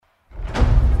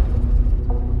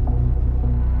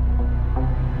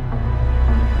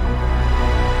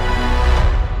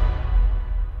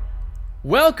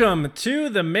Welcome to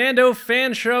the Mando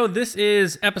Fan Show. This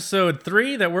is episode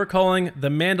 3 that we're calling the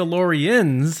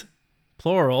Mandalorians,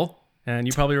 plural. And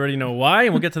you probably already know why,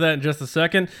 and we'll get to that in just a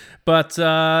second. But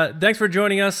thanks for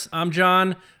joining us. I'm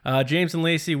John, James and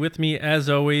Lacey with me as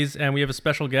always, and we have a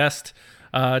special guest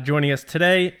joining us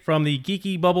today from the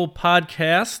Geeky Bubble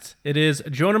podcast. It is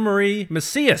Jonah Marie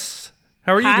Macias.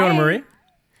 How are you, Jonah Marie?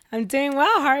 I'm doing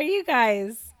well. How are you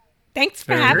guys? Thanks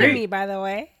for having me, by the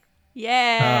way.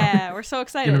 Yeah, we're so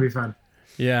excited. It's going to be fun.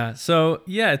 Yeah, so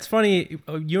it's funny.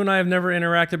 You and I have never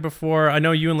interacted before. I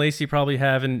know you and Lacey probably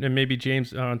have, and maybe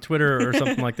James on Twitter or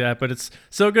something like that. But it's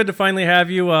so good to finally have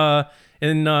you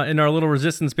in our little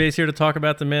resistance base here to talk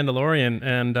about The Mandalorian.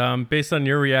 And based on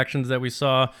your reactions that we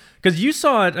saw, because you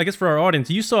saw it, I guess for our audience,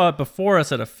 you saw it before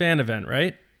us at a fan event,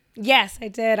 right? Yes, I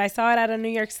did. I saw it at a New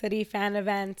York City fan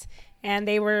event. And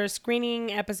they were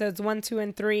screening episodes 1, 2,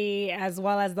 and 3, as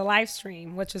well as the live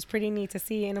stream, which was pretty neat to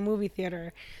see in a movie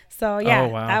theater. So yeah,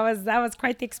 that was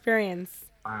quite the experience.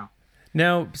 Wow.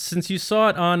 Now, since you saw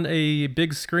it on a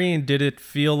big screen, did it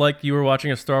feel like you were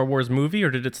watching a Star Wars movie, or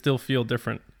did it still feel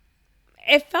different?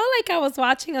 It felt like I was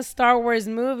watching a Star Wars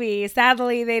movie.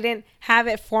 Sadly, they didn't have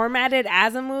it formatted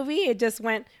as a movie. It just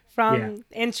went from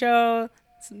intro,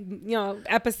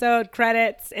 episode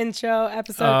credits, intro,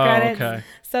 episode credits. Okay.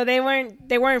 So they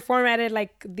weren't formatted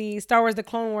like the Star Wars The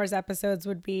Clone Wars episodes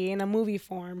would be in a movie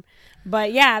form.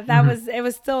 But yeah, it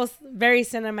was still very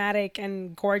cinematic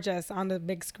and gorgeous on the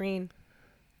big screen.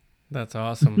 That's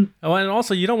awesome. Oh, and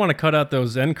also you don't want to cut out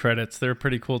those end credits. They're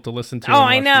pretty cool to listen to. Oh,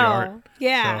 I know.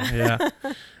 Yeah. So,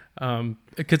 yeah.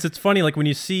 Because it's funny, like when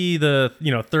you see the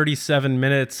 37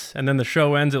 minutes and then the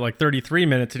show ends at like 33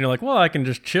 minutes and you're like, well, I can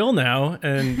just chill now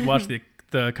and watch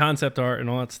the concept art and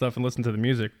all that stuff and listen to the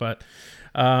music. But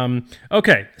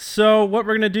okay, so what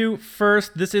we're gonna do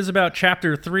first, this is about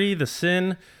chapter 3, the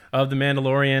sin of the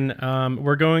Mandalorian.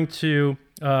 We're going to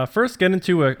first get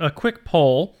into a quick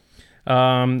poll.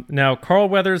 Now Carl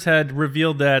Weathers had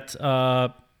revealed that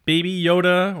Baby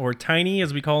Yoda, or Tiny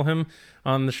as we call him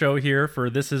on the show here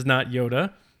for This Is Not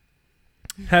Yoda,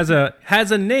 has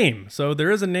a name. So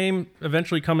there is a name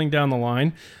eventually coming down the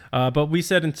line. But we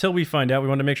said until we find out, we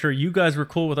want to make sure you guys were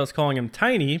cool with us calling him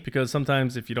Tiny, because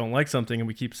sometimes if you don't like something and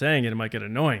we keep saying it, it might get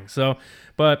annoying. So,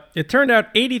 but it turned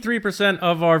out 83%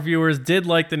 of our viewers did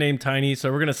like the name Tiny.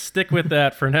 So we're going to stick with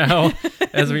that for now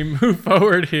as we move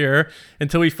forward here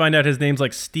until we find out his name's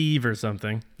like Steve or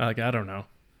something. Like, I don't know.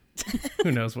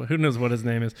 Who knows what his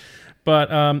name is.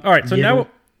 But all right, so Yiddle. now,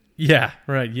 yeah,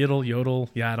 right, Yiddle, Yodel,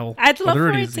 Yaddle. I'd love for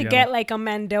it to get like a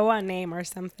Mandoa name or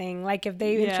something. Like if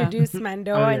they introduce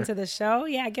Mandoa into the show,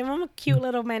 give him a cute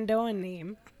little Mandoa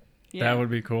name. Yeah. That would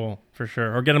be cool for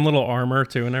sure. Or get him little armor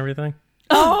too and everything.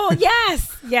 Oh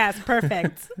yes,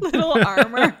 perfect. Little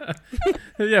armor.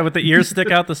 Yeah, with the ears stick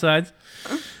out the sides.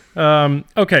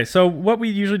 Okay, so what we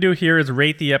usually do here is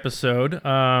rate the episode.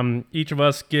 Each of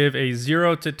us give a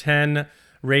 0 to 10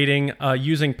 rating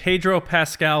using Pedro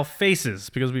Pascal Faces,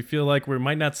 because we feel like we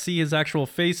might not see his actual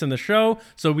face in the show,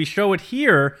 so we show it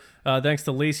here thanks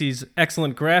to Lacey's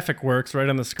excellent graphic works right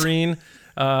on the screen.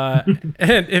 And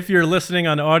if you're listening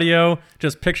on audio,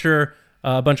 just picture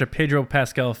a bunch of Pedro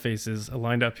Pascal faces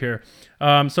lined up here. So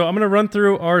I'm going to run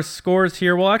through our scores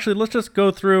here. Well, actually, let's just go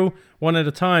through one at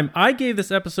a time. I gave this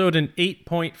episode an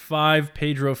 8.5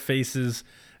 Pedro faces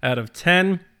out of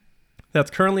 10. That's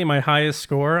currently my highest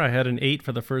score. I had an 8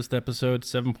 for the first episode,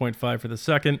 7.5 for the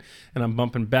second, and I'm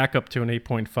bumping back up to an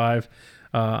 8.5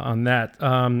 on that.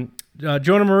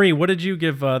 Jonah Marie, what did you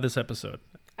give this episode?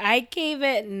 I gave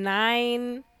it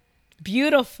 9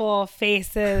 beautiful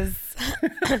faces.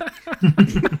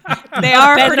 They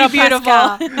are pretty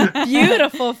beautiful.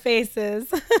 Beautiful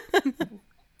faces.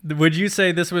 Would you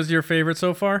say this was your favorite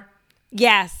so far?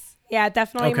 Yes. Yeah,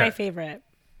 definitely my favorite.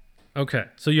 Okay.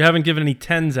 So you haven't given any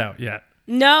 10s out yet?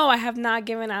 No, I have not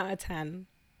given out a 10.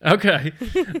 Okay.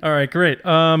 All right, great.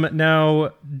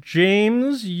 Now,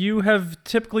 James, you have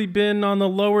typically been on the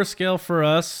lower scale for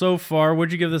us so far.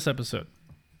 What'd you give this episode?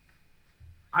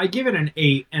 I give it an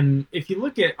 8, and if you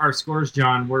look at our scores,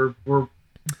 John, we're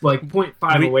like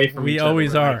 0.5 away from each other. We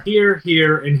always are. Like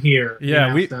here, and here.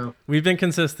 Yeah, we've been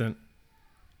consistent.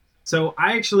 So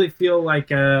I actually feel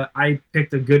like I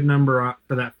picked a good number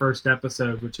for that first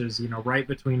episode, which is, right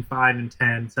between 5 and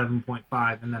 10,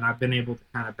 7.5, and then I've been able to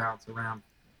kind of bounce around.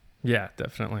 Yeah,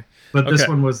 definitely. But this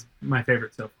one was my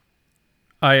favorite so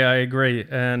far. I agree.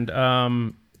 And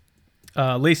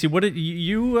Lacey, what did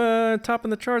you top in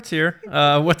the charts here?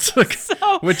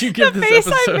 What'd you give the this face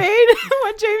episode? I made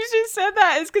when James just said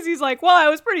that is because he's like, well, I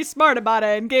was pretty smart about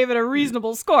it and gave it a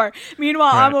reasonable score.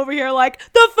 Meanwhile, Right. I'm over here like,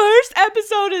 the first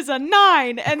episode is a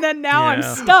 9, and then now I'm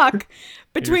Yeah. stuck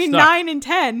between stuck. 9 and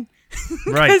 10.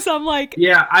 Right. Because I'm like,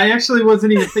 Yeah, I actually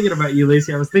wasn't even thinking about you,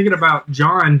 Lacey. I was thinking about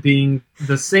John being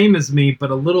the same as me,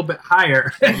 but a little bit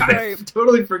higher. I Right.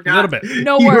 totally forgot. A little bit.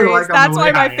 no You were, worries. like, on That's the why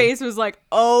way my high. face was like,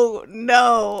 oh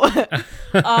no.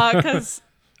 Because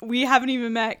we haven't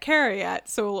even met Kara yet.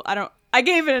 So I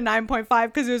gave it a 9.5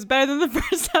 because it was better than the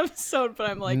first episode, but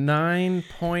I'm like,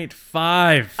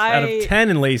 9.5 out of I- 10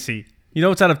 in Lacey. You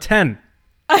know it's out of 10.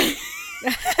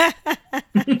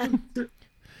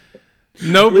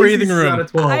 No Lacey's breathing is out room.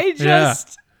 of 12.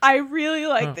 I really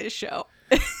like this show.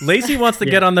 Lacey wants to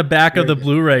Yeah. get on the back of the Very good.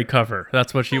 Blu-ray cover.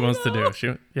 That's what she wants to do.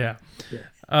 Yeah. Yeah.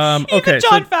 Okay,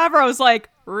 John so Favreau's like,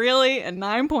 really? A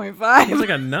 9.5? it's like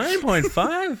a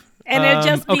 9.5? And it'd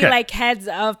just be okay. like heads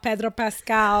of Pedro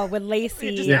Pascal with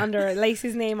Lacey Yeah. under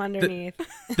Lacey's name underneath.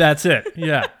 That's it.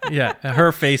 Yeah.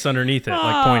 Her face underneath it,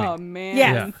 like Oh, pointing. man.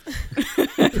 Yeah.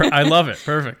 I love it.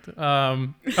 Perfect. All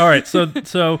right.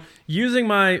 So using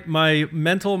my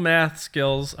mental math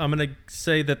skills, I'm gonna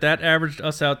say that averaged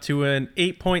us out to an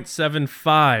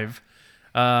 8.75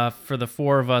 for the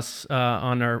four of us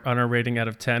on our rating out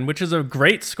of 10, which is a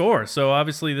great score. So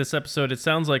obviously this episode, it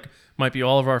sounds like, might be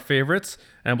all of our favorites,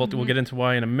 and we'll get into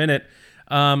why in a minute.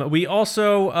 We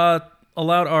also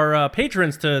allowed our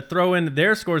patrons to throw in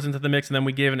their scores into the mix, and then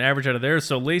we gave an average out of theirs.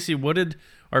 So Lacey, what did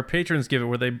our patrons give it?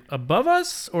 Were they above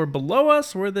us or below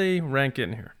us? Where they rank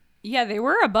in here? Yeah, they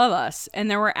were above us,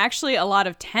 and there were actually a lot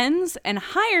of 10s and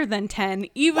higher than 10,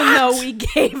 even though we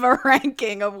gave a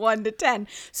ranking of 1 to 10.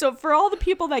 So for all the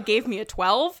people that gave me a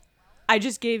 12, I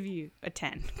just gave you a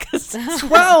 10.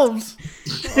 12s.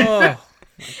 Oh,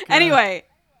 Anyway,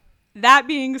 that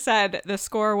being said, the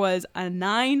score was a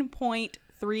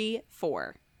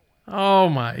 9.34. oh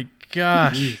my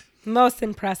gosh. Most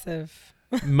impressive.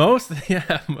 Most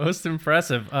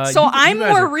impressive. So you I'm guys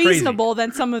more are crazy. reasonable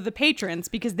than some of the patrons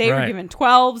because they were Right. given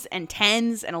 12s and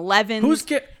 10s and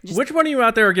 11s. Which one of you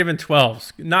out there are giving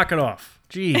 12s? Knock it off.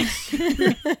 Jeez.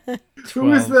 Who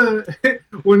was 12. the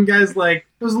one guy's like,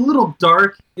 it was a little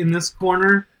dark in this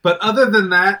corner, but other than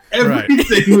that,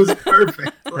 everything was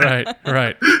perfect. Like,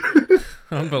 Right.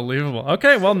 Unbelievable.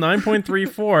 Okay, well,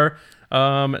 9.34.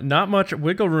 Not much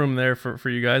wiggle room there for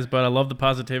you guys, but I love the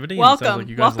positivity. and it sounds like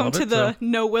you guys Welcome love to it, the so-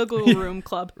 No Wiggle Room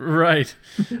Club. Right.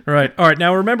 All right.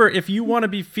 Now, remember, if you want to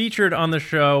be featured on the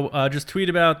show, just tweet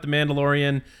about The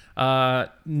Mandalorian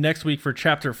next week for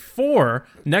Chapter 4,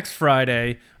 next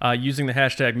Friday, using the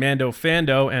hashtag Mando Fan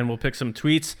Show, and we'll pick some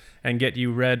tweets and get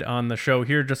you read on the show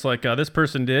here, just like this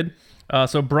person did.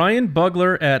 So Brian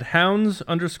Bugler at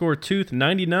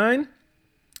Hounds_Tooth99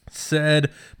 said,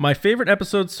 my favorite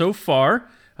episode so far,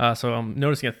 so I'm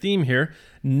noticing a theme here,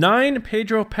 9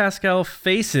 Pedro Pascal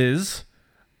Faces,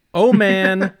 oh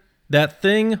man, that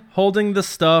thing holding the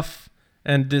stuff,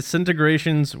 and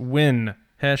disintegrations win.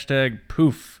 Hashtag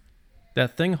poof.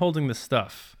 That thing holding the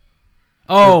stuff.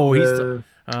 Oh,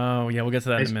 oh yeah, we'll get to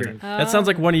that in a ice minute. cream. That sounds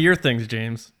like one of your things,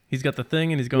 James. He's got the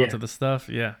thing and he's going Yeah. to the stuff.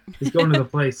 Yeah. he's going to the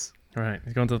place. All right,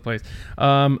 he's going to the place.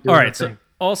 All right, that so thing.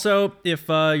 also, if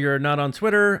you're not on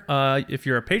Twitter, if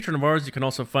you're a patron of ours, you can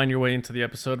also find your way into the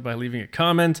episode by leaving a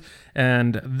comment.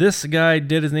 And this guy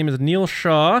did. His name is Neil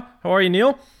Shaw. How are you,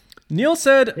 Neil? Neil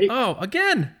said, Hey. oh,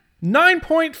 again,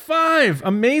 9.5.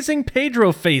 Amazing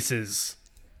Pedro faces.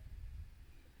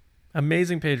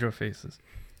 Amazing Pedro faces.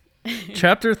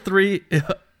 Chapter 3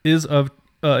 is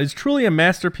truly a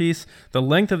masterpiece. The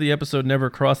length of the episode never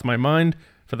crossed my mind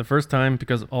for the first time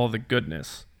because of all the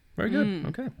goodness. Very good.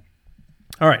 Okay.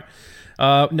 All right.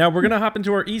 Now we're going to hop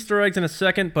into our Easter eggs in a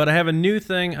second, but I have a new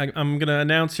thing I'm going to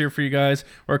announce here for you guys.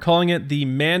 We're calling it the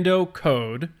Mando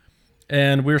Code,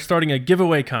 and we're starting a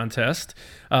giveaway contest.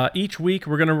 Each week,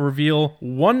 we're going to reveal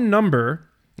one number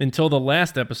until the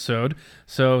last episode,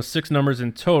 so 6 numbers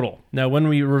in total. Now, when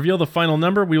we reveal the final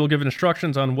number, we will give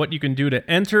instructions on what you can do to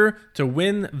enter to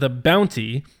win the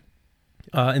bounty.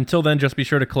 Until then, just be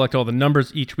sure to collect all the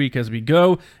numbers each week as we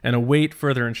go and await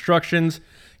further instructions.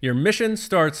 Your mission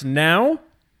starts now,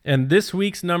 and this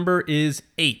week's number is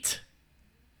 8.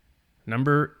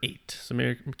 Number 8. So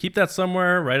maybe keep that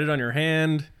somewhere, write it on your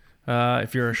hand.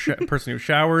 If you're a person who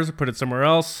showers, put it somewhere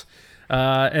else.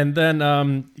 And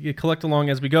then you collect along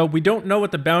as we go. We don't know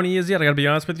what the bounty is yet. I got to be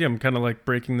honest with you. I'm kind of like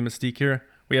breaking the mystique here.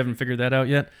 We haven't figured that out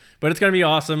yet. But it's going to be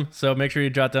awesome. So make sure you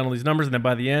jot down all these numbers. And then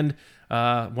by the end,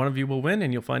 one of you will win.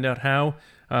 And you'll find out how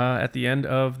at the end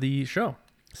of the show.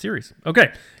 series.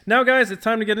 Okay, now guys, it's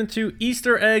time to get into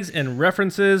Easter eggs and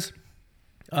references.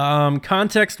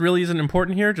 Context really isn't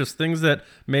important here, just things that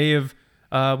may have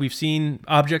we've seen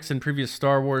objects in previous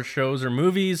Star Wars shows or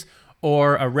movies,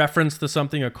 or a reference to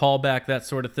something, a callback, that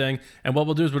sort of thing. And what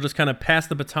we'll do is we'll just kind of pass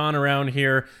the baton around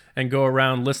here and go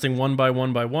around listing one by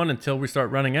one until we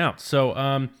start running out.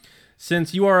 So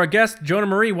since you are a guest, Jonah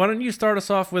Marie, why don't you start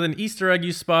us off with an Easter egg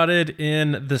you spotted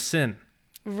in The Sin?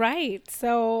 Right.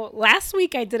 So last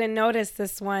week I didn't notice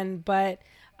this one, but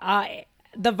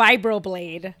the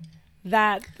vibroblade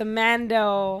that the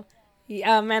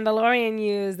Mandalorian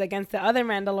used against the other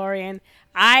Mandalorian,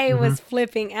 I was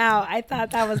flipping out. I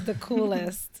thought that was the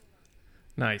coolest.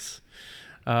 Nice.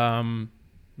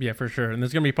 Yeah, for sure. And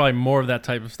there's going to be probably more of that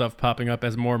type of stuff popping up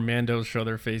as more Mandos show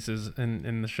their faces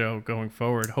in the show going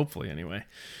forward, hopefully anyway.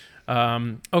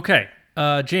 Okay.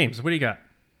 James, what do you got?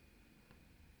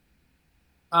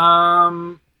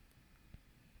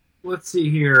 Let's see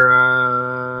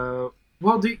here.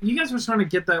 Well, you guys were trying to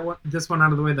get this one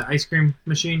out of the way, the ice cream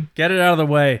machine? Get it out of the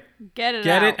way. Get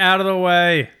it out of the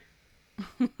way.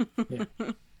 Yeah.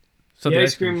 So the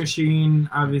ice cream machine,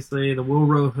 obviously, the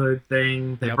Will Hood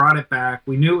thing, they brought it back.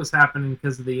 We knew it was happening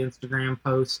because of the Instagram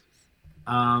post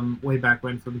way back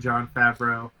when from Jon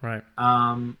Favreau. Right.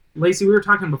 Lacey, we were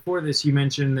talking before this. You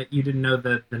mentioned that you didn't know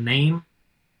the name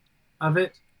of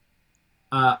it.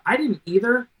 I didn't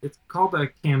either. It's called a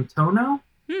Camtono.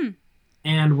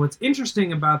 And what's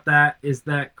interesting about that is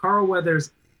that Carl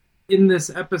Weathers in this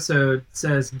episode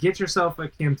says, get yourself a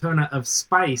Camtona of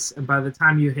spice, and by the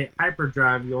time you hit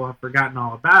hyperdrive, you'll have forgotten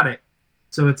all about it.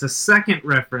 So it's a second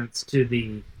reference to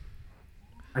the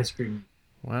ice cream.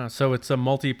 Wow, so it's a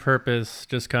multi-purpose,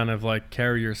 just kind of like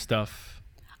carrier stuff.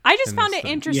 I just found it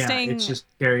interesting. Yeah, it's just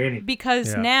carry anything.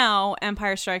 Because now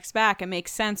Empire Strikes Back, it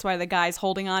makes sense why the guy's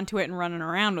holding on to it and running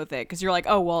around with it. Because you're like,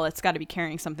 oh, well, it's got to be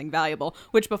carrying something valuable.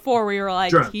 Which before we were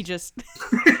like, drugs. he just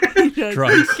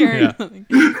Drugs. carrying something.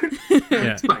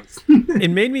 Yeah. It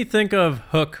made me think of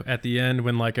Hook at the end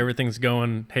when like everything's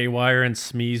going haywire and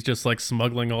Smee's just like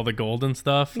smuggling all the gold and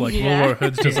stuff. Like Will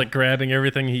Hood's just like grabbing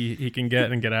everything he can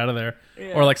get and get out of there.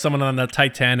 Yeah. Or like someone on the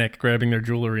Titanic grabbing their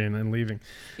jewelry and leaving.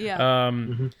 Yeah.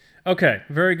 Okay,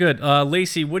 very good.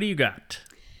 Lacey, what do you got?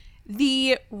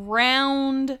 The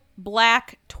round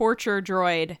black torture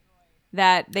droid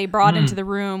that they brought into the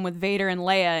room with Vader and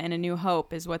Leia in A New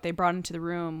Hope is what they brought into the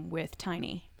room with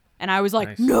Tiny. And I was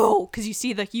like, no, because you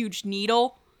see the huge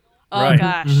needle. Oh,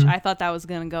 gosh. I thought that was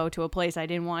going to go to a place I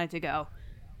didn't want it to go.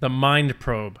 The mind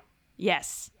probe.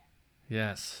 Yes.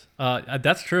 Yes.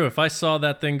 That's true. If I saw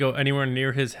that thing go anywhere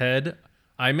near his head,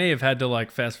 I may have had to like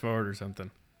fast forward or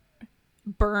something.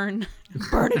 Burn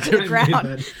it to the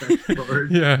ground.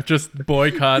 Yeah, just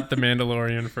boycott the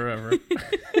Mandalorian forever.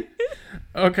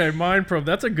 Okay, mind probe.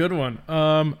 That's a good one.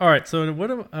 All right, so what?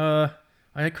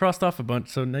 I crossed off a bunch,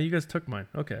 so now you guys took mine.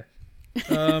 Okay.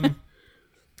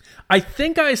 I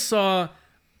think I saw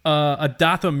a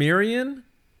Dathomirian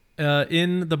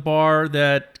in the bar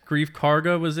that Grief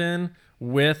Karga was in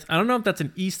with. I don't know if that's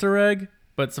an Easter egg,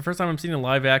 but it's the first time I'm seeing a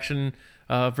live action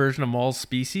version of Maul's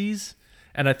species.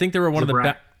 And I think they were one Zabrak. of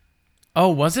the Oh,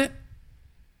 was it?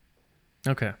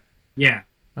 Okay. Yeah.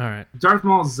 All right. Darth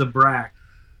Maul's Zabrak.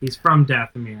 He's from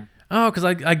Dathomir. Oh, because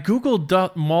I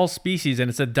Googled Maul species and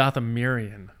it said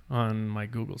Dathomirian on my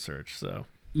Google search. So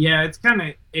yeah, it's kind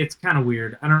of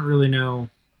weird. I don't really know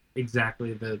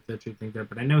exactly the true thing there,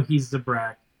 but I know he's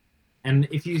Zabrak. And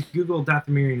if you Google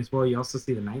Dathomirian as well, you also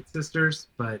see the Night Sisters,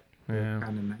 but they're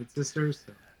kind of Night Sisters.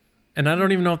 So. And I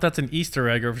don't even know if that's an Easter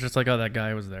egg or if it's just like, oh, that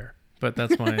guy was there. But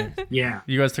that's my... Yeah.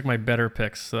 You guys took my better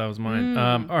picks, so that was mine.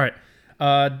 All right.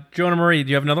 Jonah Marie, do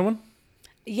you have another one?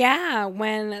 Yeah,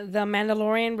 when the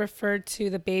Mandalorian referred to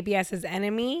the baby as his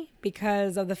enemy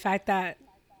because of the fact that,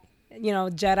 you know,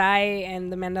 Jedi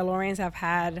and the Mandalorians have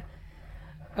had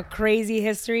a crazy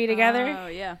history together. Oh,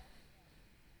 yeah.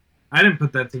 I didn't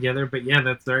put that together, but yeah,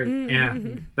 that's right. Yeah,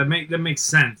 that makes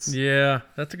sense. Yeah,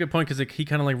 that's a good point because he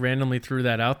kind of like randomly threw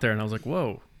that out there, and I was like,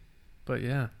 whoa. But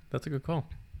yeah, that's a good call.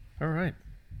 All right.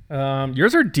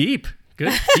 Yours are deep.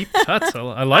 Good deep cuts.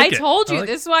 I like it. I told you.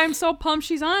 This is why I'm so pumped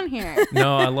she's on here.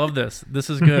 No, I love this.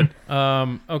 This is good.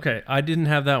 Okay, I didn't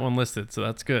have that one listed, so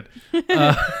that's good.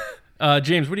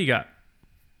 James, what do you got?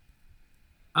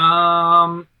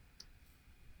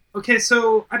 Okay,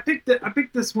 so I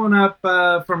picked this one up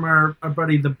from our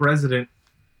buddy the President.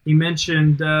 He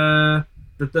mentioned that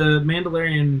the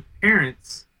Mandalorian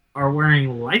parents are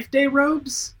wearing Life Day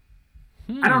robes.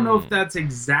 I don't know if that's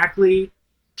exactly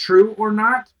true or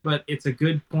not, but it's a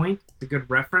good point. It's a good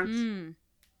reference.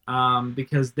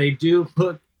 Because they do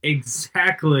look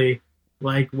exactly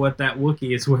like what that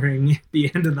Wookiee is wearing at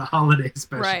the end of the holiday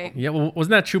special. Right. Yeah, well,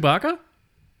 wasn't that Chewbacca?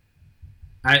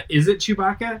 Is it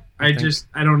Chewbacca? I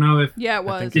don't know if... Yeah, it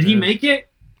was. Did he make it?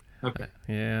 Okay.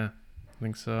 Yeah, I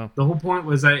think so. The whole point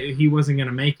was that he wasn't going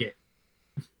to make it.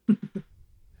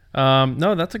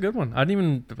 No, that's a good one. I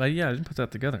didn't put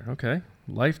that together. Okay.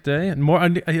 Life Day and more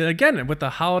again with the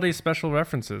holiday special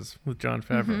references with Jon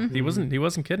Favreau. Mm-hmm. He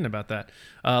wasn't kidding about that.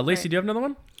 Lacey, do you have another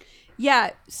one?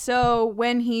 Yeah, so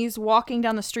when he's walking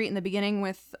down the street in the beginning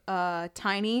with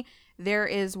Tiny, there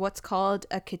is what's called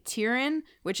a Katirin,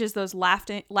 which is those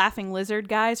laughing lizard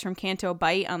guys from Canto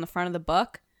Bight on the front of the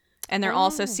book. And they're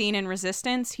also seen in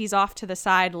Resistance. He's off to the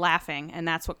side laughing, and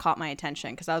that's what caught my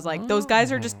attention because I was like, those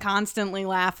guys are just constantly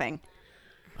laughing.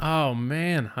 Oh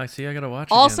man, I see. I gotta watch.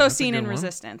 Also seen in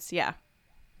Resistance, yeah.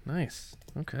 Nice.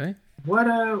 Okay. What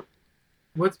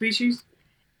species?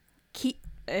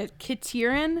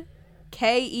 Katirin,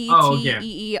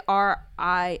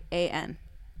 Keteerian.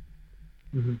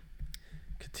 Mm-hmm.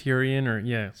 Katerian or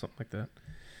something like that.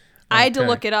 I had to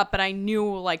look it up, but I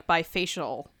knew like by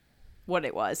facial what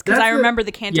it was because I remember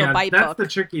the Canto Bight book. That's the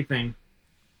tricky thing.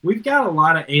 We've got a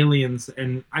lot of aliens,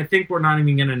 and I think we're not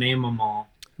even going to name them all.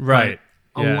 Right.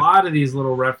 A lot of these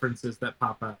little references that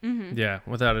pop up. Mm-hmm. Yeah,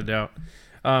 without a doubt.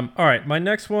 All right, my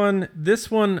next one.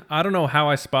 This one, I don't know how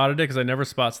I spotted it because I never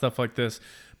spot stuff like this.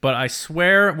 But I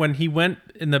swear, when he went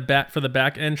in the back for the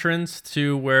back entrance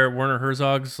to where Werner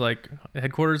Herzog's like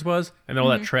headquarters was, and all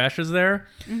that trash is there,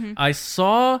 I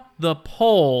saw the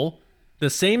pole, the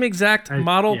same exact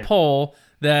model pole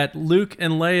that Luke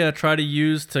and Leia try to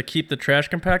use to keep the trash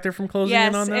compactor from closing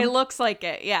in on them. Yes, it looks like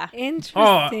it. Yeah.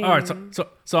 Interesting. Oh, all right.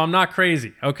 So I'm not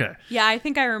crazy. Okay. Yeah, I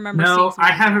think I remember. No,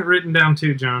 I have it written down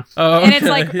too, John. Oh, okay. And it's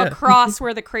like across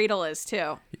where the cradle is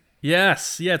too.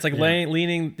 Yes, yeah, it's like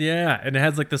leaning, and it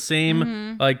has like the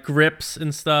same like grips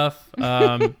and stuff.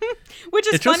 Which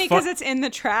is funny because it's in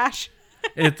the trash.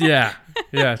 It's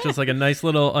just like a nice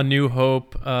little A New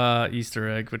Hope Easter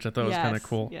egg, which I thought was kind of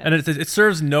cool. Yes. And it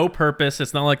serves no purpose.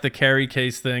 It's not like the carry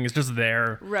case thing. It's just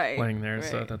there, laying there. Right.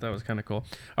 So I thought that was kind of cool.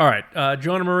 All right,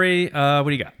 Joanna Marie, what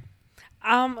do you got?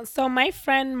 So my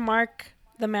friend Mark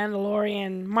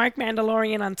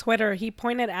Mandalorian on Twitter, he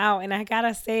pointed out, and I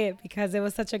gotta say it because it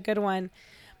was such a good one.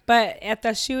 But at the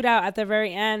shootout at the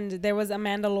very end, there was a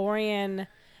Mandalorian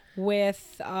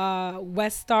with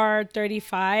Westar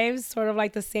 35s, sort of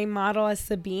like the same model as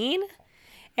Sabine.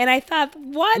 And I thought,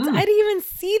 what? I didn't even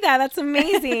see that. That's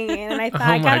amazing. And I thought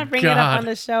I gotta bring it up on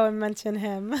the show and mention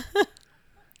him.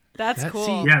 That's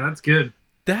cool. Yeah, that's good.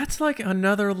 That's like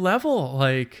another level.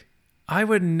 Like, I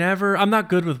would never. I'm not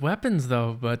good with weapons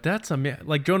though, but that's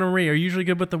like Joanna Marie. Are you usually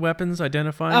good with the weapons,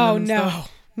 identifying them and stuff?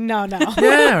 No.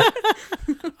 Yeah.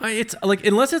 It's like,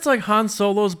 unless it's like Han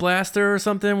Solo's blaster or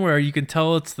something where you can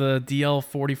tell it's the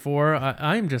DL-44.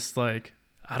 I'm just like,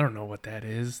 I don't know what that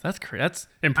is. That's crazy. That's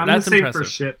impressive. impressive. For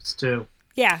ships too.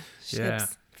 Yeah, ships. Yeah.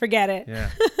 Forget it. Yeah.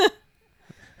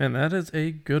 And that is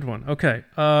a good one. Okay.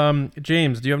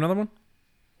 James, do you have another one?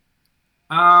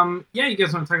 Yeah, you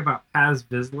guys want to talk about Paz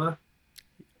Vizsla?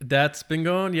 That's been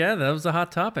going. Yeah, that was a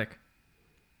hot topic.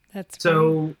 That's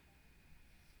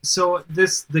so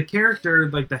the character,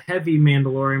 like the heavy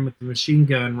Mandalorian with the machine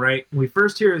gun, right? When we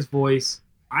first hear his voice,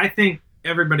 I think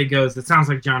everybody goes, it sounds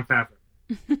like Jon Favreau.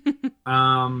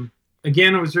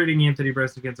 Again, I was reading Anthony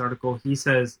Brestigan's article. He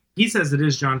says it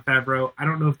is Jon Favreau. I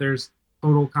don't know if there's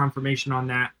total confirmation on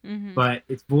that, but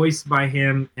it's voiced by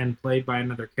him and played by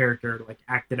another character, like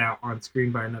acted out on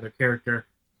screen by another character.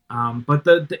 But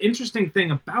the interesting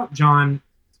thing about Jon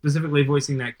specifically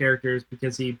voicing that character is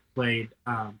because he played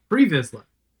Pre-Vizsla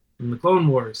in the Clone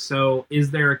Wars. So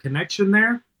is there a connection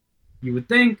there? You would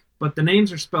think, but the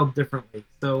names are spelled differently.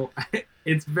 So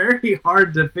it's very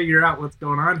hard to figure out what's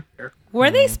going on here.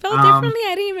 Were they spelled differently?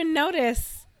 I didn't even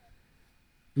notice.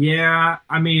 Yeah,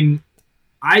 I mean,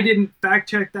 I didn't fact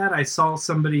check that. I saw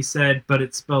somebody said, but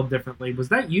it's spelled differently. Was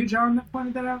that you, John, that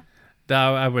pointed that out?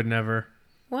 No, I would never.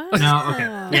 What? No,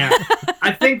 okay. Yeah.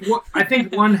 I think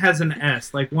one has an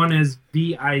S. Like one is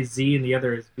V-I-Z and the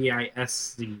other is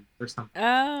V-I-S-Z or something.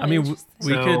 Oh, I mean,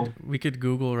 we could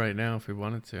Google right now if we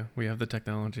wanted to. We have the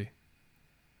technology.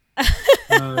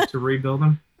 To rebuild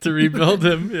them? To rebuild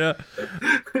him, yeah.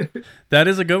 That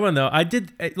is a good one, though. I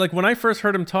did, like, when I first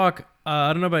heard him talk,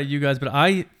 I don't know about you guys, but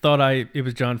I thought it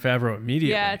was Jon Favreau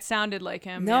immediately. Yeah, it sounded like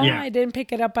him. No, Yeah. I didn't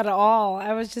pick it up at all.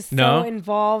 I was just so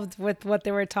involved with what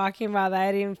they were talking about that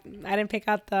I didn't pick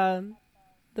out the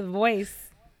voice.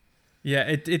 Yeah,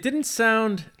 it didn't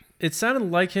sound... It sounded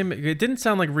like him. It didn't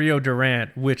sound like Rio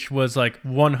Durant, which was like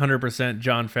 100%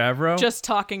 Jon Favreau. Just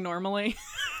talking normally.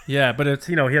 Yeah, but it's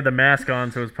he had the mask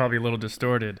on, so it's probably a little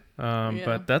distorted.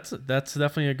 But that's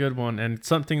definitely a good one and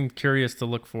something curious to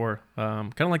look for.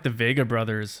 Kind of like the Vega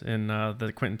brothers in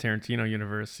the Quentin Tarantino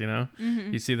universe.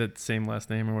 You see the same last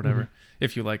name or whatever.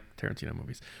 If you like Tarantino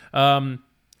movies.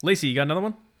 Lacey, you got another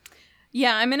one?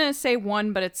 Yeah, I'm gonna say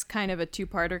one, but it's kind of a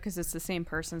two-parter because it's the same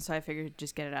person, so I figured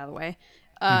just get it out of the way.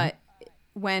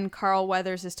 When Carl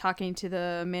Weathers is talking to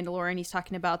the Mandalorian, he's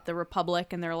talking about the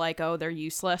Republic, and they're like, "Oh, they're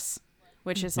useless,"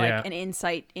 which is like an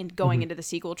insight in going into the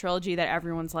sequel trilogy that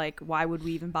everyone's like, "Why would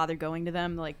we even bother going to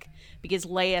them?" Like, because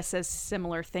Leia says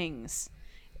similar things.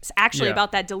 It's actually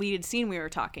about that deleted scene we were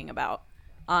talking about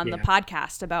on the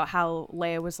podcast about how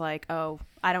Leia was like, "Oh,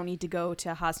 I don't need to go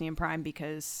to Hosnian Prime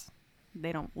because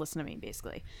they don't listen to me,"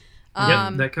 basically.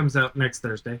 That comes out next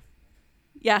Thursday.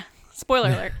 Yeah. Spoiler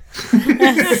alert.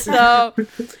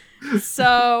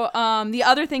 So the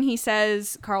other thing he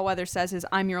says, Carl Weathers says, is,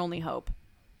 "I'm your only hope."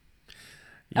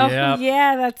 Oh,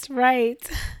 yeah, that's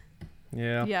right.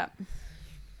 Yeah. Yeah.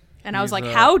 And I was like,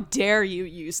 how dare you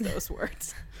use those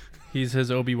words? He's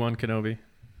his Obi-Wan Kenobi.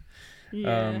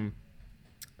 Yeah.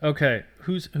 Okay.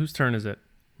 Whose turn is it?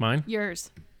 Mine?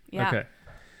 Yours. Yeah. Okay.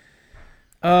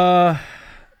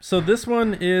 So this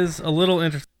one is a little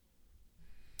interesting.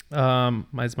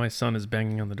 My son is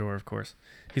banging on the door, of course.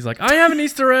 He's like, "I have an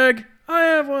Easter egg. I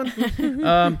have one."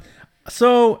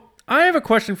 So I have a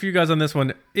question for you guys on this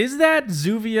one. Is that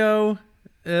Zuvio?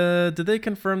 Did they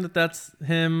confirm that that's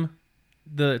him?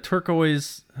 The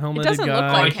turquoise helmeted guy? It doesn't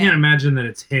look like I can't imagine that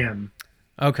it's him.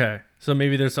 Okay. So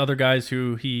maybe there's other guys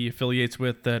who he affiliates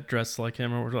with that dress like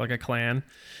him or like a clan.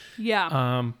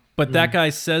 Yeah. But that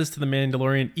guy says to the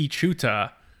Mandalorian,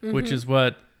 "Ichuta," which is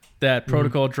what that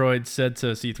protocol droid said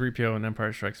to C-3PO in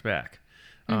Empire Strikes Back,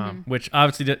 which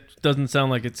obviously doesn't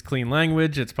sound like it's clean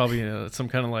language. It's probably some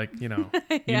kind of like, you know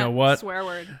what? Swear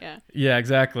word, yeah. Yeah,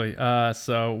 exactly.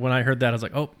 So when I heard that, I was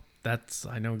like, oh,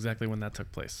 I know exactly when that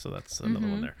took place. So that's another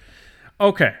one there.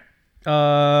 Okay.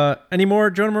 Any more,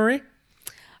 Jonah Marie?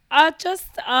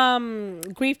 Just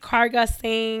Grief Karga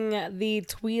saying the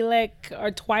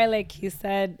Twi'lek, he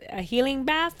said, healing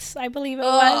baths, I believe it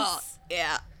was.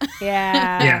 Yeah.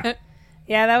 Yeah.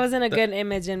 Yeah, that wasn't a good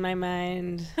image in my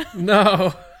mind.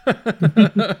 No.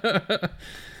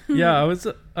 Yeah, I was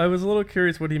a little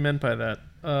curious what he meant by that.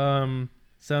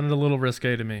 Sounded a little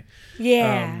risque to me.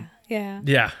 Yeah.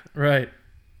 Yeah, right.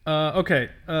 Okay.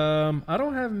 I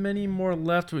don't have many more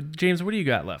left. James, what do you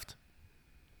got left?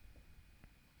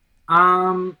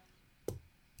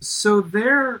 So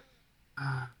there,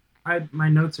 my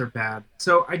notes are bad.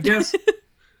 So I guess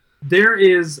there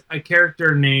is a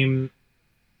character named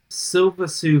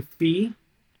Silvasu Fi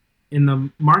in the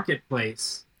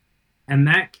marketplace, and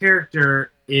that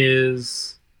character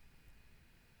is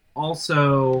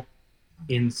also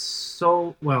in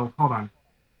well, hold on.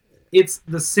 It's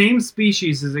the same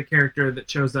species as a character that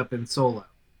shows up in Solo.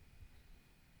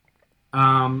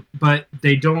 But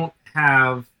they don't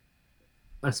have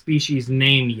a species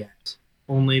name yet.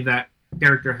 Only that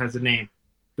character has a name.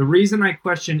 The reason I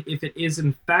question if it is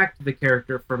in fact the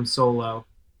character from Solo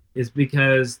is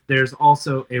because there's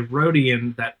also a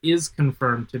Rodian that is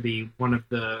confirmed to be one of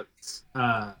the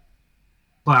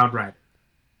Cloud Riders.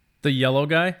 The yellow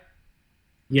guy?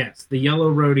 Yes, the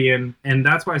yellow Rodian, and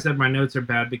that's why I said my notes are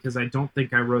bad, because I don't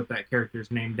think I wrote that character's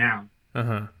name down.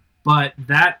 But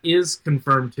that is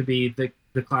confirmed to be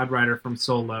the Cloud Rider from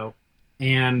Solo,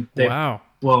 and they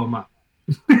blow him up.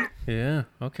 Yeah,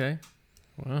 okay.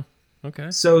 Wow.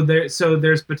 Okay. So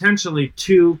there's potentially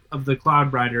two of the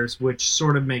Cloud Riders, which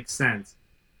sort of makes sense.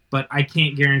 But I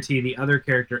can't guarantee the other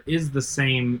character is the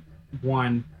same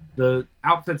one. The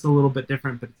outfit's a little bit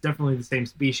different, but it's definitely the same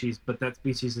species. But that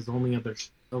species has only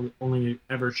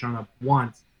ever shown up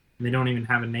once, and they don't even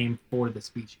have a name for the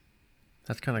species.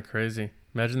 That's kind of crazy.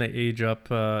 Imagine they age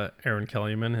up Aaron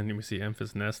Kellyman, and we see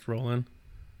Emphas Nest roll in.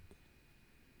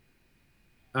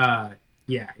 Yeah.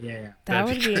 That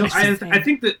would be so interesting. I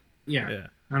think that. Yeah.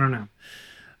 I don't know.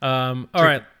 All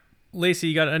right. Lacey,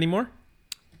 you got any more?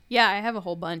 Yeah, I have a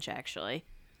whole bunch, actually.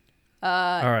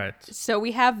 All right. So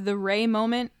we have the Rey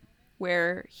moment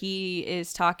where he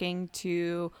is talking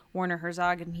to Werner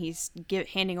Herzog and he's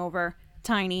handing over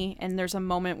Tiny. And there's a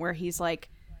moment where he's like,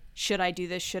 should I do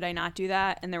this? Should I not do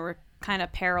that? And there were kind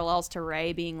of parallels to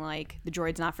Rey being like, the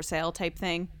droid's not for sale type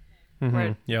thing.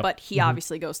 But he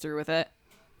obviously goes through with it.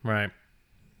 Right.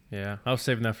 Yeah. I was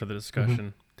saving that for the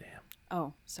discussion. Damn.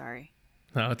 Oh, sorry.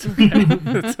 No, it's okay.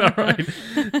 It's all right. Do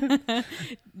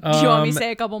you want me to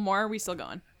say a couple more? Or are we still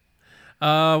going?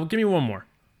 Give me one more.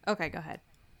 Okay, go ahead.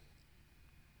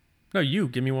 No, you.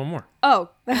 Give me one more.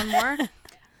 Oh, one more?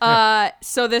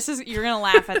 So this is, you're gonna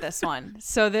laugh at this one.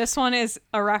 So this one is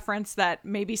a reference that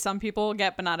maybe some people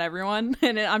get, but not everyone.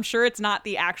 And I'm sure it's not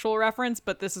the actual reference,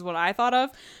 but this is what I thought of.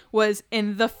 Was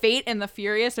in The Fate and the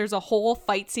Furious, there's a whole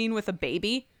fight scene with a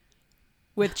baby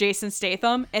with Jason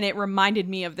Statham, and it reminded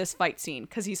me of this fight scene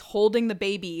because he's holding the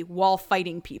baby while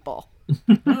fighting people.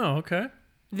 Oh, okay.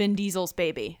 Vin Diesel's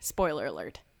baby. Spoiler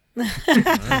alert.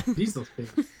 Diesel's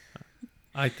baby.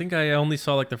 I think I only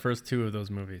saw like the first 2 of those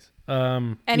movies.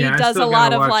 And Yeah, he I does still a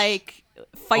lot gotta of watch like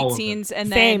fight all of scenes, it. and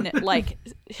Same. then like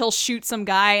he'll shoot some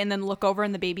guy and then look over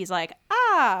and the baby's like,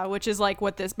 ah, which is like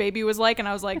what this baby was like. And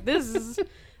I was like, this is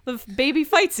the baby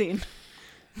fight scene.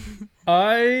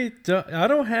 I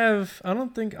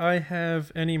don't think I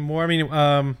have any more. I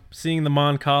mean, seeing the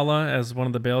Mon Cala as one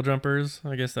of the bail jumpers,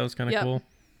 I guess that was kind of Yep. cool.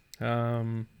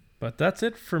 But that's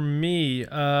it for me.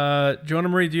 Joanna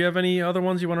Marie, do you have any other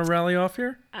ones you want to rally off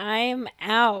here? I'm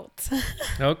out.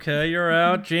 Okay, you're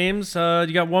out. James,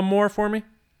 you got one more for me?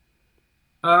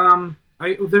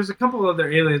 There's a couple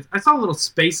other aliens. I saw a little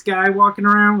space guy walking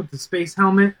around with the space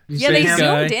helmet. You Yeah, see they him?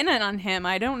 guy. zoomed in on him.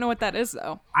 I don't know what that is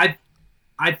though.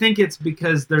 I think it's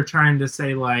because they're trying to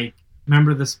say, like,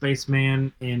 remember the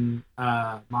spaceman in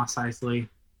Mos Eisley?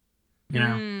 You know?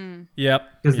 Mm.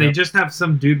 Yep. Because they Yep. just have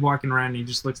some dude walking around and he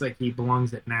just looks like he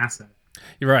belongs at NASA.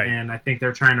 You're right. And I think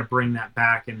they're trying to bring that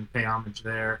back and pay homage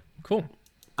there. Cool.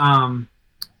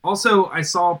 Also, I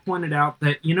saw pointed out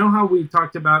that, you know how we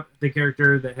talked about the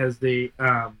character that has the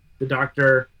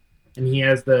doctor and he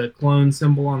has the clone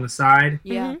symbol on the side?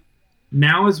 Yeah.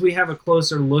 Now, as we have a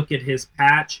closer look at his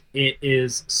patch, it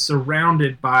is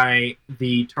surrounded by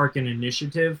the Tarkin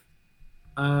Initiative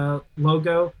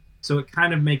logo. So it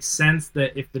kind of makes sense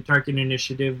that if the Tarkin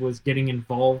Initiative was getting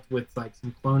involved with like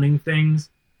some cloning things,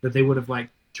 that they would have like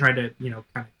tried to, you know,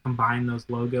 kind of combine those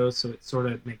logos. So it sort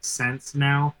of makes sense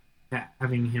now that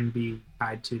having him be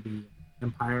tied to the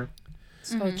Empire.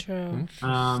 So true.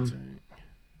 Interesting.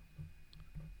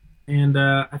 And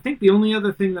I think the only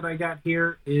other thing that I got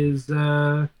here is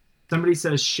somebody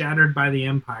says "shattered by the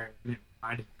Empire." And it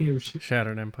reminded me of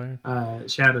Shattered Empire.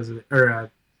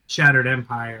 Shattered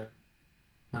Empire.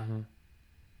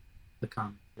 The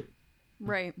comic.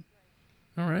 Right.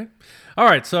 All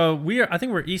right. So I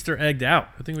think we're Easter egged out.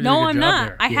 I think we did a No, good I'm job not.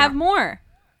 there. I have more.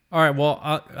 All right.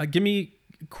 Well, give me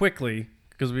quickly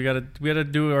because we gotta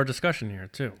do our discussion here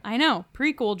too. I know.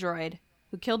 Prequel droid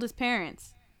who killed his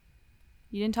parents.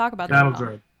 You didn't talk about that. Battle at all.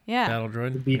 droid. Yeah. Battle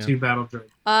droid. The B2 battle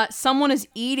droid. Someone is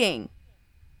eating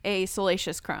a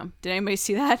salacious crumb. Did anybody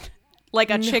see that? Like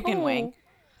a chicken No. wing.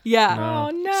 Yeah. Oh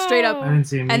no! Straight up. I didn't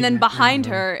see him. And then eating it. behind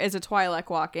No. her is a Twi'lek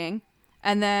walking.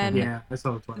 And then Yeah, I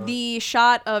saw the Twilight. the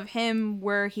shot of him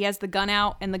where he has the gun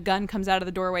out and the gun comes out of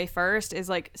the doorway first is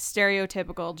like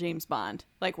stereotypical James Bond.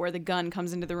 Like where the gun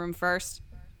comes into the room first.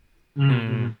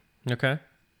 Okay.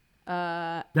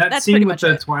 That That's scene pretty with much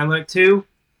the it. Twilight too.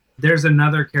 There's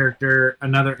another character,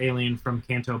 another alien from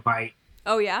Canto Bight.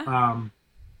 Oh, yeah?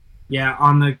 Yeah,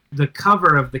 on the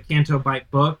cover of the Canto Bight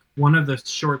book, one of the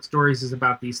short stories is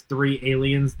about these 3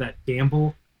 aliens that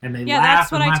gamble and they Yeah, laugh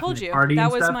that's what and I laugh told and they you. party That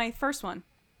and was stuff. my first one.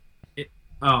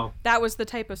 Oh, That was the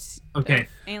type of Okay. of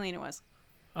alien it was.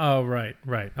 Oh, right.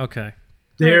 Okay.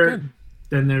 there. good.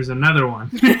 Then there's another one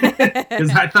because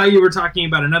I thought you were talking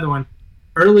about another one.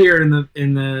 Earlier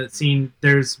in the scene,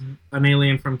 there's an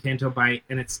alien from Canto Bight,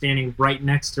 and it's standing right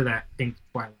next to that pink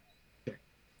Twilight.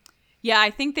 Yeah, I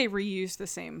think they reused the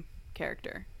same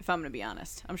character, if I'm going to be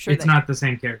honest. I'm sure It's not the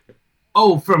same character.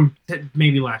 Oh, from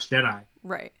maybe Last Jedi.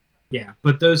 Right. Yeah,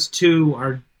 but those 2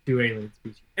 are 2 alien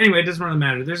species. Anyway, it doesn't really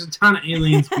matter. There's a ton of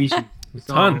alien species. We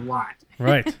saw ton. a lot.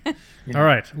 Right. All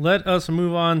right. Let us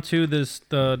move on to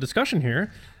the discussion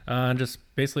here. Just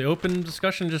basically open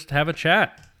discussion. Just have a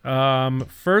chat.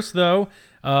 First, though,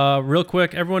 real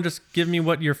quick, everyone, just give me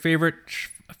what your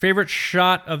favorite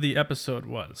shot of the episode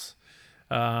was,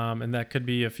 and that could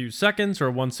be a few seconds or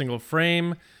one single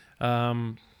frame.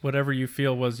 Whatever you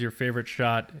feel was your favorite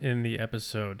shot in the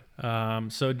episode.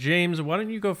 So, James, why don't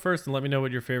you go first and let me know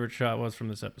what your favorite shot was from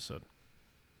this episode?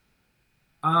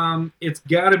 It's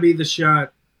got to be the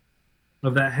shot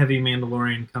of that heavy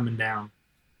Mandalorian coming down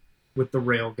with the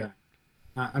railgun.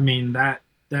 I mean, that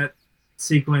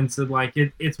sequence of like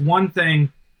it's one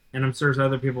thing, and I'm sure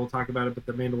other people will talk about it, but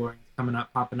the Mandalorian's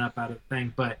popping up out of the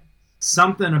thing. But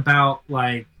something about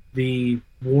like the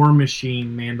War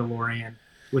Machine Mandalorian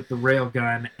with the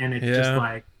railgun, and it's just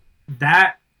like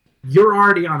that. You're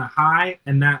already on a high,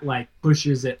 and that like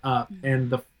pushes it up, and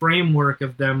the framework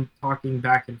of them talking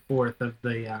back and forth of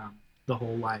the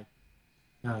whole like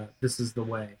this is the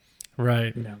way,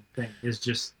 Right. thing is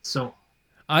just so.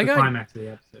 climax of the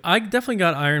episode. I definitely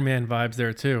got Iron Man vibes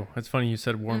there too. It's funny you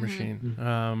said War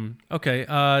Machine. Okay,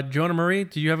 Jonah Marie,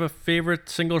 do you have a favorite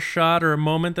single shot or a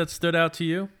moment that stood out to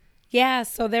you? Yeah,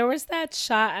 so there was that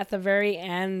shot at the very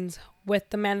end with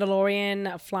the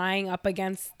Mandalorian flying up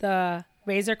against the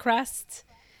Razor Crest.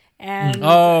 And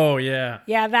oh, yeah.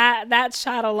 Yeah, that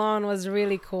shot alone was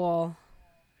really cool.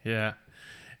 Yeah.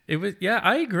 It was, yeah,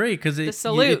 I agree. Because the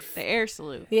salute, the air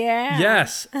salute. Yeah.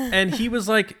 Yes. And he was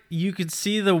like, you could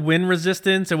see the wind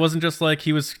resistance. It wasn't just like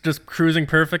he was just cruising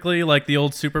perfectly like the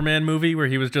old Superman movie where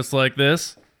he was just like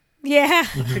this. Yeah.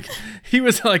 Like, he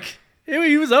was like,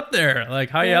 he was up there, like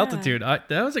high altitude. That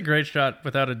was a great shot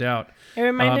without a doubt. It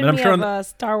reminded me of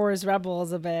Star Wars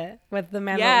Rebels a bit with the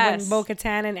Mandalorian when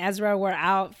Bo-Katan and Ezra were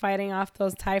out fighting off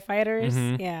those TIE fighters.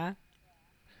 Yeah.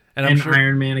 And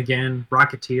Iron Man again,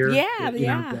 Rocketeer. Yeah, you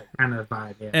know, that kind of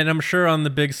vibe. Yeah. And I'm sure on the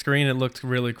big screen it looked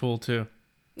really cool too.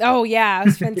 Oh yeah, it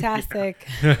was fantastic.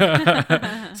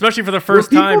 Especially for the first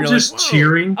time. You're just like,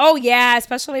 cheering. Oh yeah,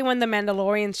 especially when the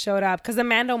Mandalorians showed up because the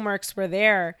Mando mercs were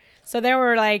there, so they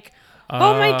were like,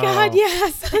 "Oh my God,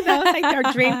 yes!" That was like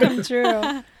their dream come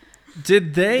true.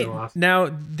 Did they now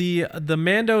the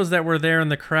Mandos that were there in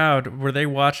the crowd, were they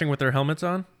watching with their helmets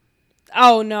on?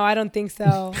 Oh no, I don't think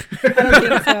so.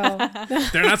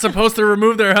 They're not supposed to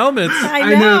remove their helmets.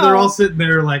 I know they're all sitting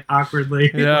there like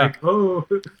awkwardly. Yeah. Like, oh.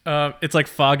 It's like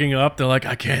fogging up. They're like,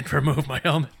 I can't remove my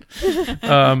helmet.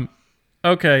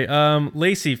 Okay.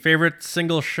 Lacey, favorite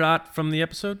single shot from the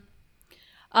episode?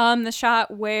 The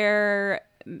shot where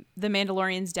the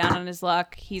Mandalorian's down on his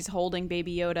luck. He's holding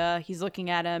Baby Yoda. He's looking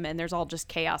at him, and there's all just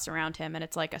chaos around him, and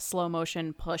it's like a slow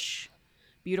motion push.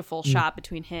 Beautiful shot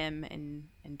between him and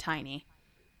Tiny.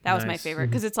 That was my favorite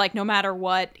because it's like no matter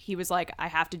what, he was like, I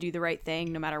have to do the right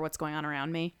thing no matter what's going on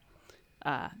around me.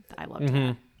 I loved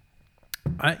that.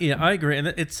 I agree, and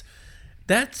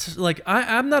that's like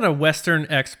I'm not a Western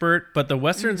expert, but the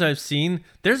Westerns I've seen,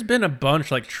 there's been a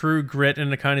bunch like True Grit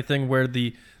and the kind of thing where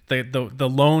the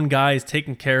lone guy is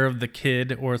taking care of the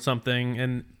kid or something,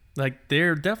 and like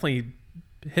they're definitely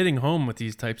hitting home with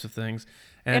these types of things.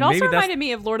 And it also reminded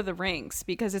me of Lord of the Rings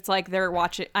because it's like they're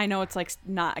watching. I know it's like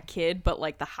not a kid, but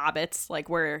like the Hobbits, like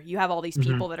where you have all these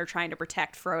people that are trying to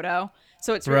protect Frodo.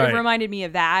 So it reminded me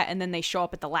of that. And then they show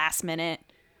up at the last minute.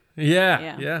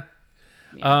 Yeah.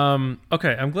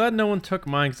 Okay, I'm glad no one took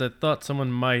mine because I thought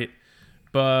someone might.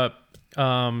 But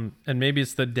and maybe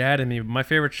it's the dad in me. My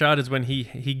favorite shot is when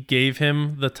he gave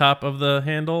him the top of the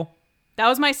handle. That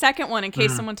was my second one in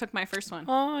case someone took my first one.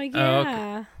 Oh yeah.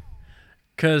 Okay.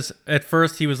 Because at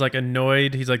first he was like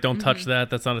annoyed. He's like, don't touch that.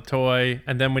 That's not a toy.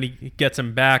 And then when he gets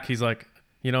him back, he's like,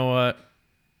 you know what?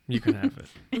 You can have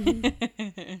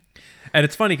it. And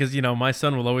it's funny because, you know, my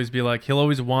son will always be like, he'll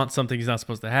always want something he's not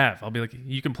supposed to have. I'll be like,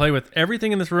 you can play with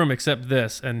everything in this room except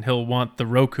this. And he'll want the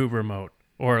Roku remote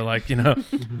or like, you know,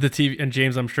 the TV. And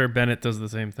James, I'm sure Bennett does the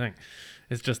same thing.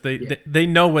 It's just they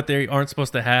know what they aren't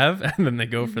supposed to have. And then they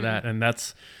go for that. And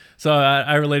that's... So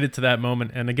I related to that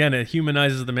moment. And again, it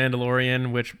humanizes the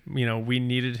Mandalorian, which, you know, we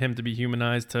needed him to be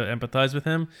humanized to empathize with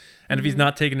him. And if he's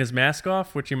not taking his mask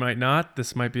off, which he might not,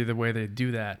 this might be the way they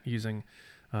do that using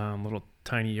little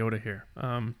tiny Yoda here.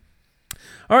 All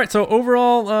right. So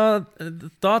overall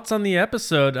thoughts on the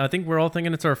episode. I think we're all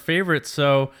thinking it's our favorite.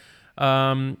 So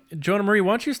Jonah Marie,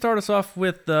 why don't you start us off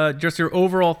with just your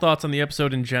overall thoughts on the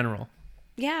episode in general?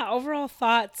 Yeah, overall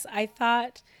thoughts. I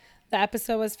thought the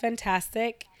episode was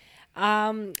fantastic.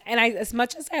 And as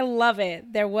much as I love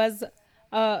it, there was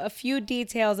a few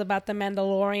details about the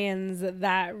Mandalorians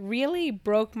that really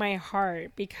broke my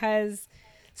heart because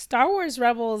Star Wars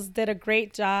Rebels did a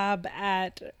great job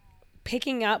at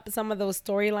picking up some of those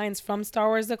storylines from Star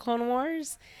Wars The Clone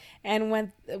Wars. And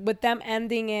with them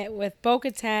ending it with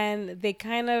Bo-Katan, they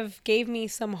kind of gave me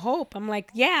some hope. I'm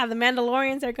like, yeah, the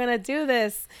Mandalorians are going to do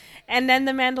this. And then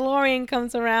the Mandalorian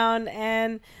comes around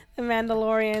and the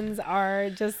Mandalorians are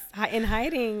just in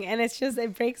hiding. And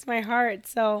it breaks my heart.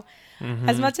 So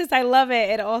as much as I love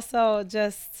it, it also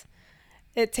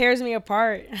it tears me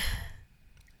apart.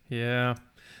 Yeah,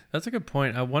 that's a good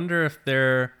point. I wonder if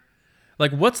they're...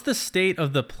 Like, what's the state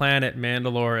of the planet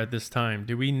Mandalore at this time?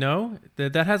 Do we know?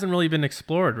 That hasn't really been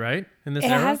explored, right? In this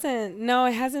era? It hasn't. No,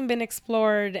 it hasn't been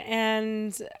explored.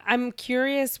 And I'm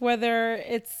curious whether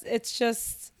it's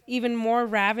just even more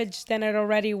ravaged than it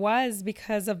already was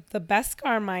because of the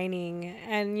Beskar mining.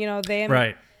 And, you know,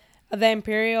 the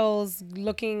Imperials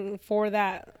looking for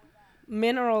that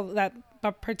mineral, that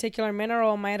particular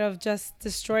mineral might have just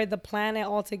destroyed the planet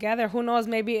altogether. Who knows?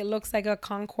 Maybe it looks like a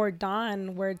Concord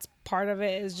Dawn where it's part of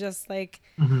it is just like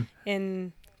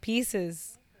in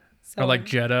pieces. So, or like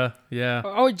Jeddah, yeah.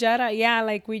 Or Jeddah, yeah.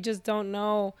 Like we just don't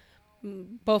know.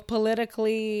 both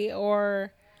politically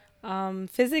or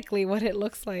physically, what it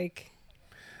looks like.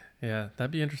 Yeah,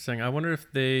 that'd be interesting. I wonder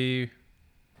if they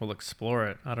will explore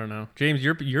it. I don't know. James,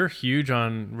 you're huge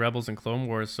on Rebels and Clone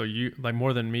Wars, so you like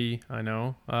more than me, I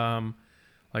know.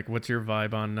 Like, what's your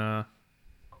vibe on?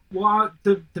 Well,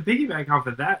 to piggyback off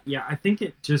of that, yeah, I think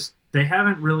they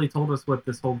haven't really told us what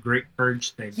this whole Great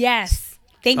Purge thing is. Yes.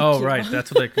 Thank you. Oh, right.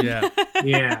 That's what they, yeah.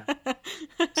 Yeah.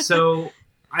 So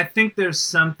I think there's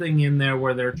something in there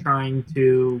where they're trying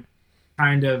to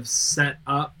kind of set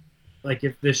up, like,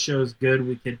 if this show's good,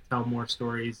 we could tell more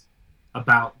stories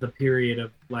about the period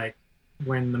of, like,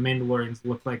 when the Mandalorians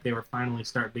looked like they were finally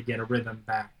starting to get a rhythm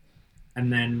back.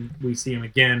 And then we see them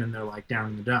again, and they're, like, down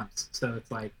in the dumps. So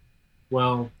it's like,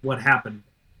 well, what happened?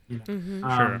 You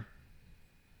know? Sure.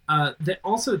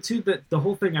 Also, too, that the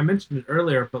whole thing, I mentioned it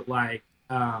earlier, but, like,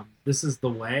 this is the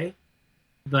way.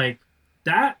 Like,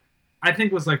 that, I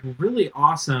think, was, like, really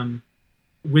awesome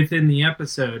within the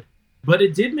episode. But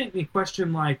it did make me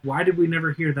question, like, why did we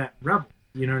never hear that Rebel?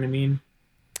 You know what I mean?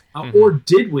 Or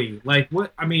did we? Like,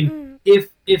 what? I mean, if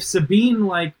Sabine,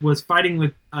 like, was fighting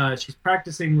with, she's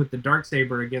practicing with the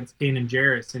Darksaber against Kanan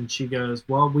Jarrus, and she goes,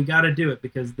 well, we got to do it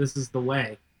because this is the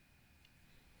way.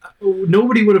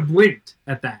 Nobody would have blinked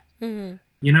at that. Mm-hmm.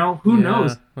 You know, who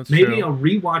knows? Maybe true. a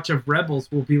rewatch of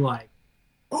Rebels will be like,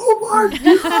 oh my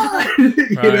god!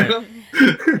 You know?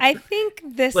 I think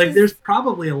this like, is... there's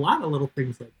probably a lot of little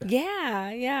things like that.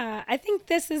 Yeah. I think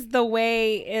this is the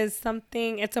way is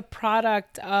something, it's a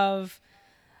product of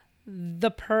the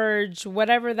purge,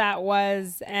 whatever that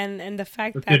was, and the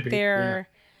fact that they're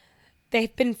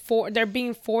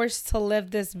being forced to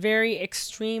live this very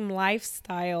extreme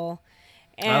lifestyle.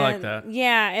 And, I like that.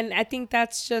 Yeah, and I think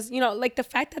that's just, like the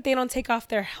fact that they don't take off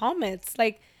their helmets.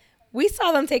 Like, we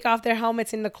saw them take off their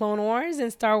helmets in the Clone Wars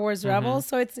and Star Wars Rebels.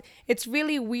 So it's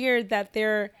really weird that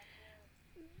they're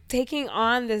taking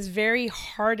on this very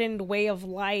hardened way of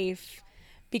life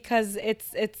because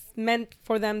it's meant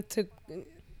for them to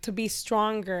be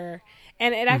stronger.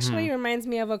 And it actually reminds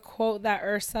me of a quote that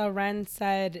Ursa Wren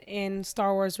said in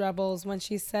Star Wars Rebels when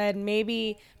she said,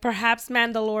 perhaps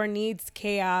Mandalore needs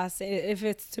chaos if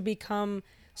it's to become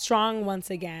strong once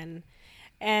again.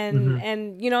 And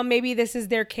maybe this is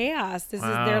their chaos.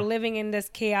 They're living in this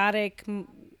chaotic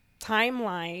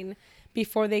timeline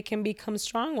before they can become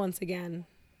strong once again.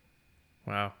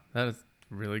 Wow, that is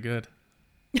really good.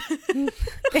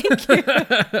 Thank you.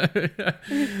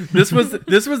 This was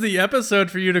the episode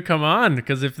for you to come on,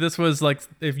 because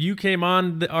if you came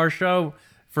on our show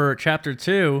for chapter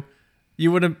 2, you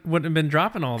wouldn't have been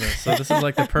dropping all this. So this is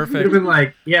like the perfect. You'd have been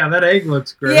like, yeah, that egg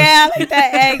looks gross. Yeah, like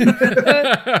that egg.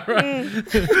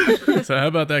 So how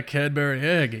about that Cadbury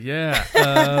egg?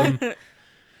 Yeah.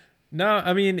 No,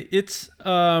 I mean, it's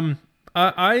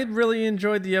I really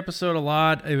enjoyed the episode a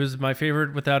lot. It was my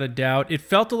favorite without a doubt. It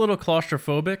felt a little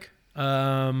claustrophobic.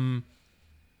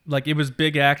 Like, it was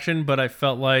big action, but I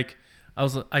felt like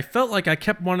I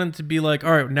kept wanting to be like,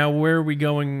 all right, now where are we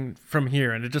going from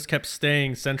here? And it just kept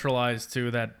staying centralized to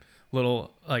that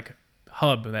little, like,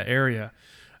 hub, that area.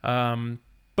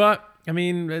 But I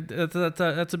mean, that's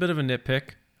a bit of a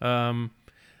nitpick.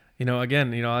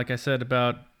 Again, like I said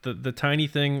about the Tiny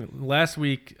thing last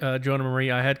week, Jonah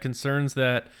Marie, I had concerns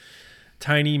that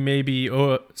Tiny may be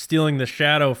stealing the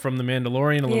shadow from the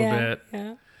Mandalorian a little bit.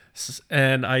 Yeah.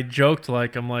 And I joked,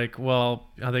 I'm like, well,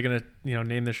 are they gonna,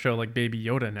 name this show like Baby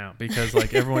Yoda now? Because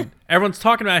like everyone's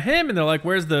talking about him, and they're like,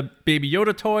 where's the Baby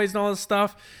Yoda toys and all this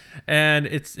stuff? And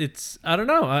it's I don't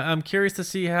know. I'm curious to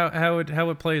see how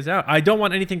it plays out. I don't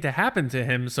want anything to happen to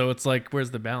him, so it's like, where's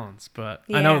the balance? But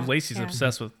I know Lacey's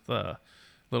obsessed with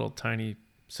little tiny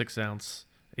 6-ounce,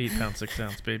 8-pound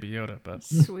 6-ounce Baby Yoda. But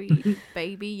sweet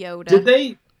Baby Yoda.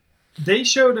 Did they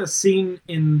showed a scene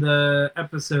in the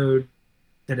episode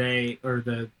today,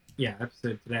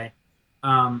 episode today,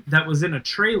 that was in a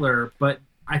trailer, but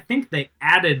I think they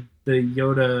added the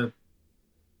Yoda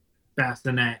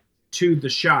bassinet to the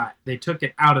shot. They took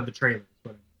it out of the trailer.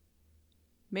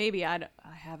 Maybe I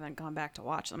haven't gone back to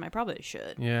watch them. I probably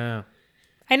should. Yeah.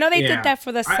 I know they did that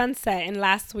for the sunset in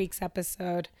last week's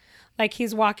episode. Like,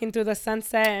 he's walking through the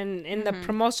sunset, and in the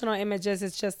promotional images,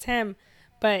 it's just him.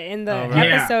 But in the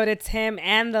episode, it's him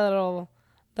and the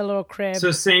little crib.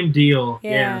 So same deal.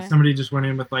 Yeah. Somebody just went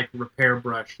in with like repair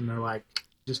brush, and they're like,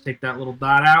 just take that little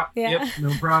dot out. Yeah. Yep,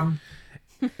 no problem.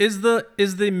 Is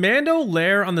the Mando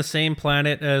lair on the same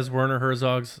planet as Werner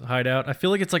Herzog's hideout? I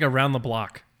feel like it's like around the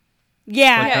block.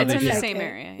 Yeah, it's in the same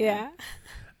area. Yeah.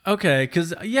 Okay,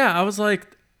 because I was like,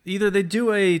 either they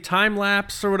do a time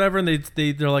lapse or whatever, and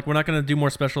they're like, we're not going to do more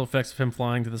special effects of him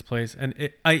flying to this place, and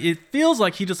it feels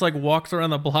like he just like walks around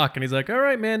the block and he's like, all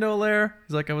right, Mando Lair.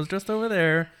 He's like, I was just over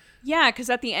there. Yeah, because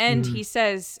at the end he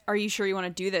says, are you sure you want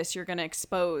to do this? You're going to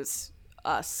expose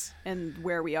us and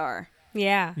where we are.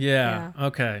 Yeah.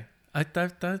 Okay. I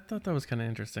thought that was kind of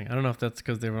interesting. I don't know if that's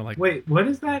because they were like, wait, what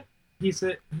is that? He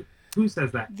said, who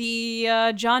says that?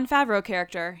 The Jon Favreau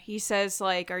character. He says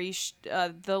like, are you?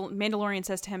 The Mandalorian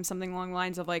says to him something along the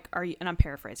lines of like, are you? And I'm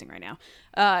paraphrasing right now.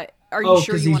 Are you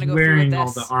sure you want to go through with this? Wearing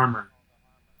all the armor.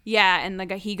 Yeah,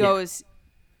 and he goes,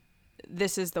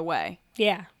 this is the way.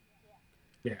 Yeah.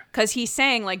 Yeah. Because he's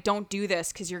saying like, don't do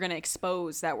this because you're going to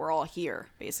expose that we're all here,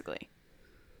 basically.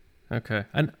 Okay.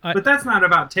 But that's not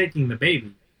about taking the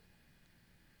baby.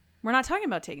 We're not talking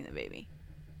about taking the baby.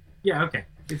 Yeah, okay.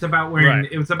 It's about wearing.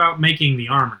 Right. It was about making the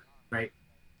armor, right?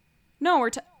 No,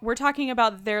 we're talking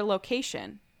about their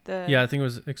location. I think it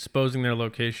was exposing their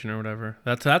location or whatever.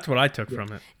 That's what I took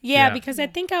from it. Yeah, because I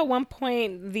think at one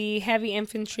point the heavy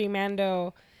infantry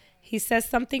Mando, he says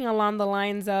something along the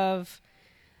lines of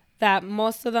that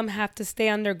most of them have to stay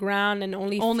underground and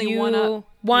only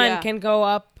one can go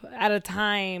up at a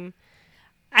time.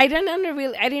 I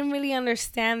didn't really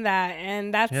understand that,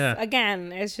 and that's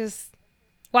again, it's just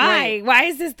why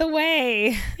is this the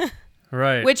way?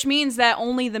 Right. Which means that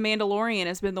only the Mandalorian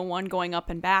has been the one going up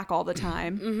and back all the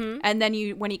time. And then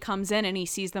when he comes in and he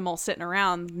sees them all sitting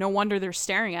around, no wonder they're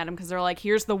staring at him because they're like,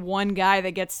 here's the one guy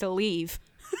that gets to leave.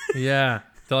 Yeah.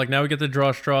 They're like, now we get to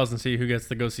draw straws and see who gets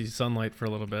to go see sunlight for a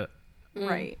little bit.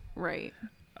 Right.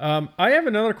 I have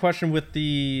another question with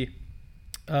the...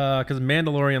 because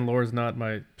Mandalorian lore is not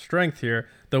my strength here.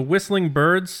 The whistling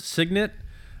birds signet,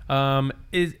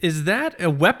 is that a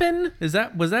weapon? Was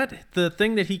that the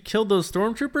thing that he killed those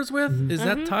stormtroopers with? Is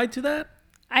that tied to that?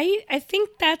 I think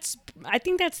that's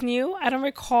new. I don't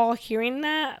recall hearing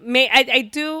that. I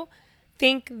do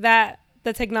think that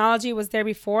the technology was there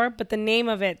before, but the name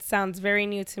of it sounds very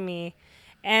new to me.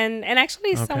 And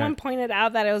actually, someone pointed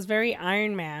out that it was very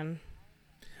Iron Man.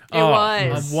 It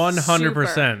was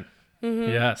 100%.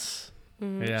 Yes.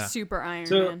 Yeah. Super Iron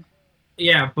Man.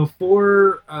 Yeah,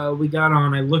 before we got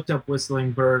on, I looked up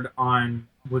Whistling Bird on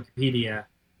Wikipedia,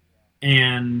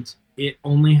 and it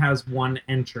only has one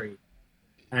entry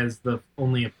as the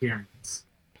only appearance.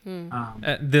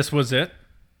 This was it?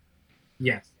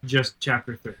 Yes, just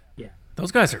chapter 3. Yeah.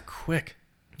 Those guys are quick.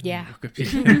 Yeah.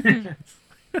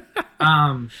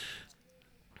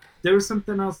 There was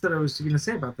something else that I was going to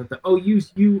say about that.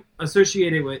 You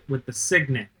associate it with the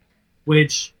signet,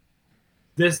 which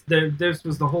this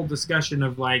was the whole discussion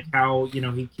of like how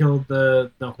he killed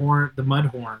the mud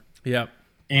horn. Yep.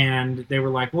 And they were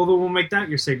like, well, then we'll make that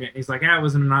your signet. And he's like, it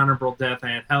wasn't an honorable death.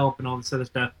 I had help and all this other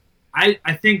stuff. I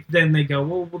think then they go,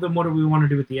 well, then what do we want to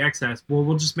do with the excess? Well,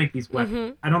 we'll just make these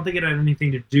weapons. I don't think it had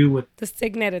anything to do with the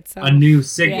signet itself. A new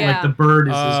signet. Yeah. Like the bird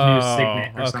is his new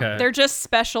signet or something. They're just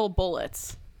special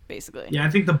bullets, basically. Yeah, I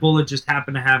think the bullet just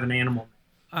happened to have an animal.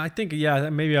 I think,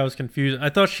 maybe I was confused. I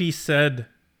thought she said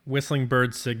Whistling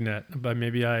Bird signet, but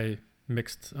maybe I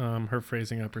mixed her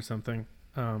phrasing up or something.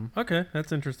 Okay,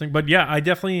 that's interesting. But yeah, I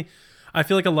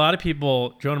feel like a lot of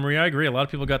people, Joan and Maria, I agree, a lot of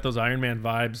people got those Iron Man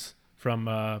vibes from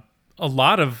a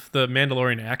lot of the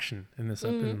Mandalorian action in this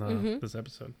this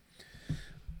episode.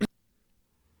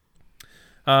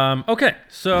 Okay,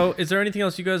 so is there anything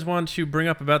else you guys want to bring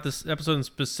up about this episode in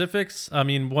specifics? I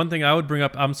mean, one thing I would bring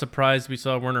up, I'm surprised we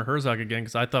saw Werner Herzog again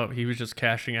because I thought he was just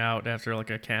cashing out after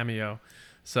like a cameo.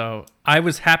 So I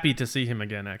was happy to see him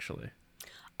again, actually.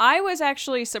 I was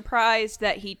actually surprised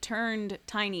that he turned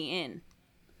Tiny in.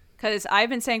 Because I've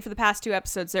been saying for the past 2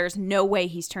 episodes, there's no way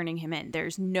he's turning him in.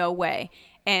 There's no way.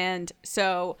 And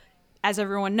so, as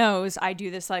everyone knows, I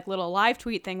do this like little live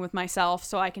tweet thing with myself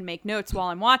so I can make notes while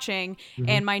I'm watching.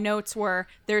 And my notes were,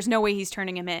 there's no way he's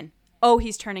turning him in. Oh,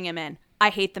 he's turning him in. I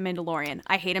hate the Mandalorian.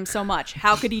 I hate him so much.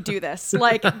 How could he do this?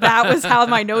 Like, that was how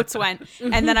my notes went.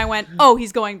 And then I went, oh,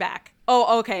 he's going back.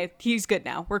 Oh, okay. He's good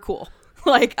now. We're cool.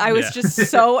 Like, I was just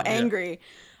so angry.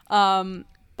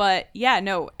 But yeah,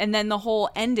 no. And then the whole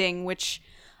ending, which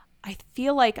I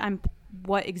feel like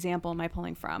what example am I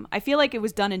pulling from? I feel like it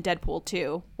was done in Deadpool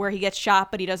 2, where he gets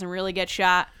shot, but he doesn't really get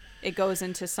shot. It goes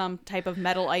into some type of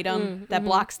metal item that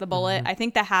blocks the bullet. I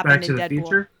think that happened in Deadpool.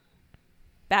 Future?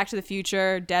 Back to the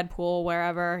Future, Deadpool,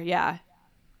 wherever. Yeah.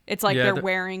 It's like they're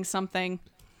wearing something.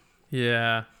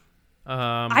 Yeah.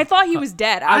 I thought he was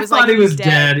dead. I thought he was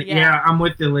dead. Yeah, I'm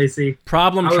with you, Lacey.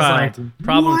 Problem Child. Like,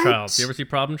 Problem Child. You ever see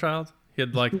Problem Child? He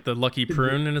had like the lucky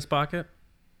prune in his pocket.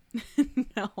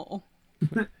 No.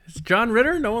 Is John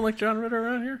Ritter? No one like John Ritter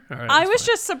around here? All right, I was fine.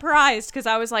 just surprised because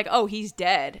I was like, oh, he's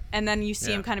dead. And then you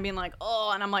see him kind of being like,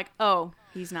 oh, and I'm like, oh,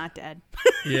 he's not dead.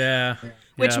 Yeah.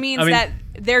 Which Yeah. means that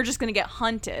they're just going to get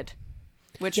hunted,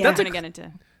 which they're going to get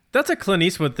into. That's a Clint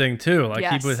Eastwood thing, too. Like,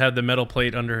 Yes. he would have the metal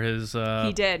plate under his...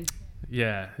 he did.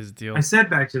 Yeah, his deal. I said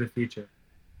Back to the Future.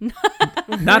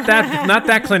 Not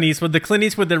that Clint Eastwood. The Clint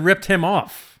Eastwood that ripped him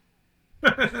off.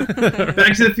 Back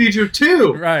to the Future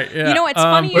 2. Right, yeah. You know, it's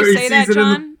funny Where you he say that, sees it in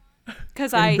the- John,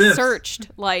 because I Biff's. searched,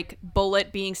 like,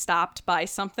 Bullet being stopped by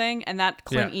something, and that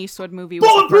Clint Yeah. Eastwood movie was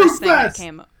Bulletproof the first thing that vest!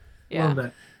 came up. Love Yeah.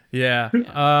 that.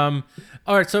 Yeah.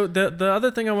 All right. So the other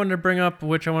thing I wanted to bring up,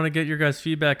 which I want to get your guys'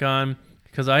 feedback on,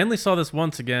 because I only saw this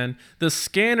once again, the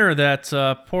scanner that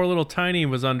poor little Tiny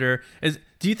was under is.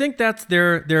 Do you think that's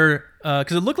their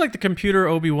because it looked like the computer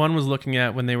Obi-Wan was looking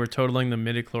at when they were totaling the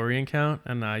midichlorian count,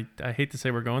 and I hate to say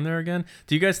we're going there again.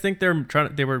 Do you guys think they were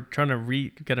trying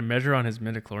to get a measure on his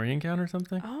midichlorian count or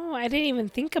something? Oh, I didn't even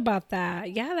think about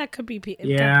that. Yeah, that could be.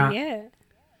 Yeah. Could be it.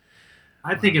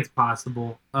 I think it's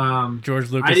possible. George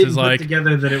I Lucas didn't is put like,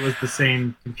 together that it was the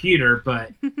same computer,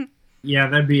 but yeah,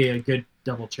 that'd be a good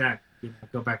double check.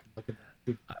 Go back and look at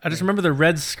that. I just remember the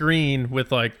red screen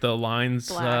with like the lines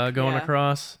Black, going yeah.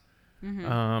 across. It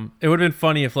would have been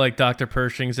funny if like Dr.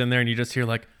 Pershing's in there and you just hear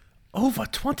like over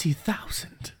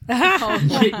 20,000.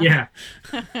 Yeah,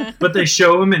 but they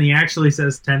show him and he actually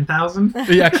says 10,000.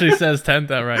 He actually says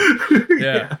 10,000, right?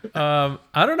 Yeah.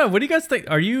 I don't know. What do you guys think?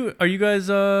 Are you guys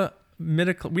we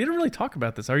didn't really talk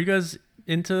about this. Are you guys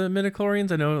into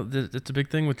midichlorians? I know it's a big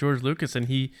thing with George Lucas, and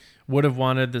he would have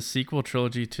wanted the sequel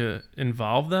trilogy to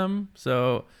involve them.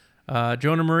 So,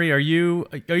 Jonah Marie, are you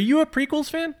a prequels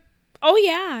fan? Oh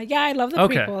yeah, I love the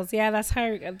Okay. prequels. Yeah, that's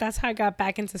how I got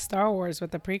back into Star Wars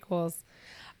with the prequels.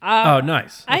 Oh,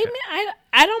 nice. I Okay. mean,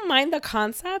 I don't mind the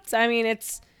concept. I mean,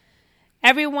 it's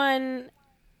everyone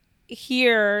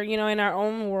here, in our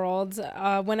own worlds.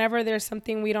 Whenever there's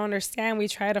something we don't understand, we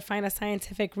try to find a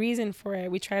scientific reason for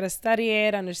it. We try to study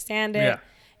it, understand it, Yeah.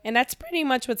 and that's pretty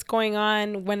much what's going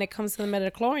on when it comes to the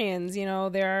midichlorians.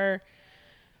 There are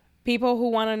people who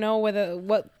want to know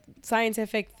what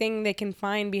scientific thing they can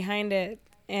find behind it,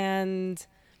 and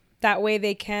that way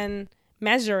they can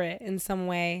measure it in some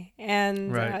way.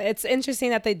 And Right. it's interesting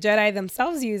that the Jedi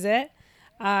themselves use it.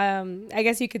 I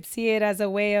guess you could see it as a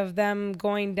way of them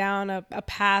going down a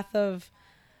path of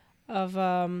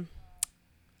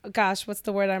gosh, what's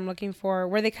the word I'm looking for?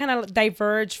 Where they kind of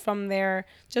diverge from their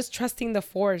just trusting the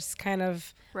Force kind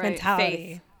of Right. mentality.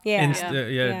 Faith.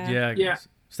 Yeah. Yeah.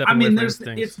 Stepping I mean, away from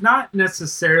things. it's not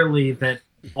necessarily that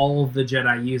all the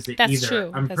Jedi use it That's either.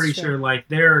 true. I'm That's pretty true. sure like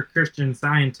there are Christian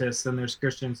scientists and there's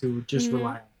Christians who just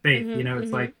rely on faith.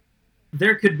 It's like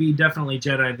there could be definitely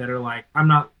Jedi that are like, I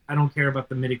don't care about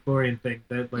the midichlorian thing.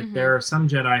 That like there are some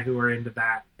Jedi who are into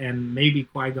that, and maybe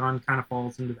Qui-Gon kind of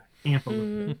falls into that camp a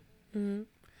little bit.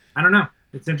 I don't know.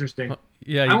 It's interesting.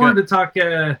 Yeah, I wanted to talk.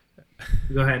 Go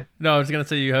ahead. No, I was gonna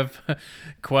say you have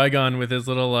Qui-Gon with his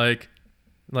little like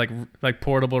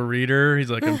portable reader. He's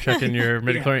like, I'm checking your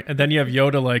midichlorian, and then you have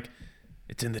Yoda like,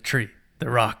 it's in the tree, the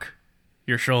rock,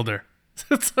 your shoulder.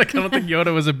 So it's like I don't think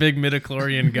Yoda was a big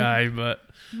midichlorian guy, but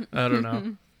I don't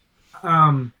know.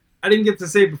 I didn't get to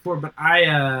say it before, but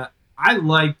I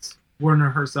liked Werner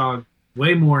Herzog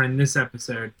way more in this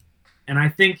episode, and I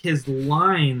think his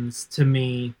lines to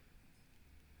me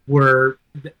were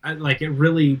like it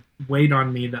really weighed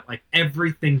on me that like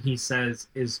everything he says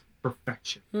is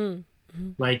perfection.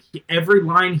 Like every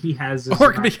line he has is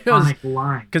Or an because- iconic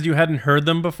line. Because you hadn't heard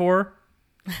them before.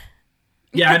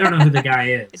 Yeah, I don't know who the guy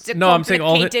is. It's a No, I'm saying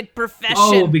all the- complicated profession.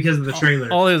 Oh, because of the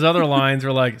trailer. All his other lines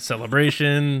were like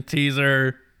celebration,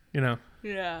 teaser,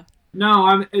 Yeah.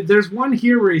 No, there's one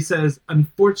here where he says,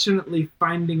 "Unfortunately,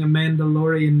 finding a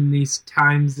Mandalorian in these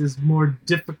times is more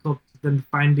difficult than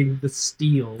finding the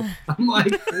steel." I'm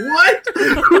like, what?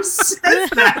 Who says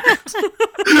that?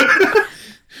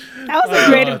 That was a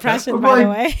great impression, by the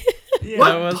like- way. that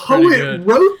What was pretty poet good.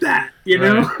 wrote that? You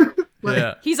know? Like,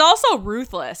 Yeah. He's also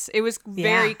ruthless. It was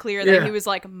very Yeah. clear that Yeah. he was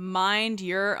like, mind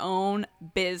your own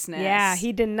business. Yeah,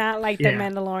 he did not like the Yeah.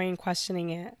 Mandalorian questioning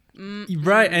it.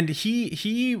 Right, and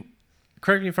he,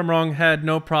 correct me if I'm wrong, had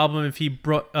no problem if he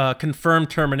confirmed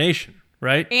termination,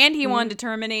 right? And he wanted to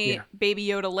terminate Yeah. Baby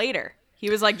Yoda later. He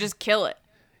was like, just kill it.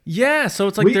 Yeah, so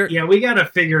it's like we got to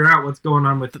figure out what's going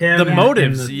on with him. the and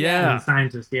motives, the, yeah. and the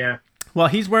scientist, yeah. Well,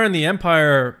 he's wearing the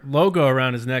Empire logo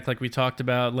around his neck, like we talked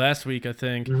about last week, I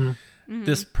think.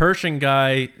 This Pershing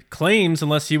guy claims,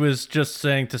 unless he was just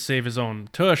saying to save his own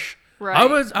tush,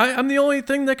 Right. I'm the only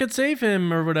thing that could save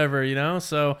him, or whatever,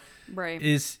 So Right.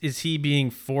 is he being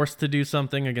forced to do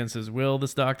something against his will?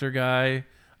 This doctor guy.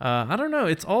 I don't know.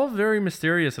 It's all very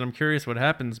mysterious, and I'm curious what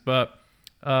happens. But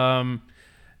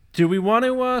do we want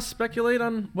to speculate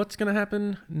on what's going to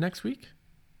happen next week?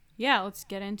 Yeah, let's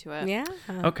get into it. Yeah.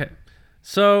 Okay.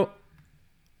 So,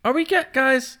 are we getting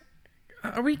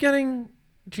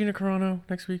Gina Carano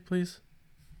next week, please?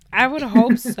 I would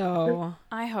hope so.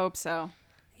 I hope so.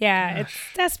 Yeah, Gosh.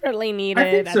 it's desperately needed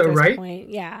I think at so, this right? point.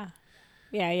 Yeah.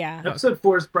 Yeah. Episode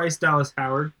 4 is Bryce Dallas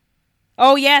Howard.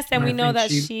 Oh, yes, and And we I know think that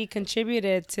she- she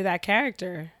contributed to that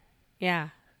character. Yeah.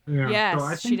 Yeah, Yes, so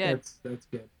I she think did. That's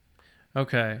good.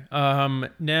 Okay.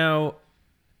 Now,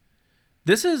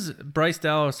 this is Bryce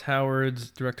Dallas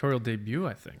Howard's directorial debut,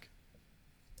 I think.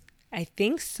 I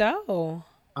think so.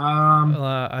 Yeah,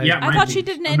 I might thought be. she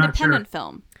did an I'm not independent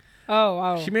film.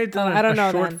 Oh. She made I don't know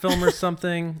a short then. film or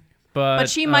something, But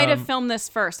she might have filmed this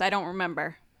first. I don't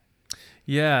remember.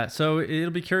 Yeah, so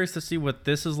it'll be curious to see what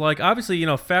this is like. Obviously,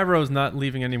 Favreau's not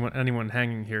leaving anyone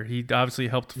hanging here. He obviously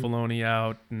helped Filoni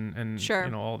out and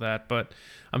Sure. all that. But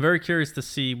I'm very curious to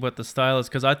see what the style is,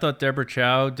 because I thought Deborah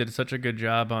Chow did such a good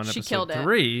job on She episode killed it.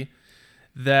 3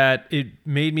 that it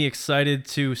made me excited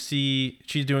to see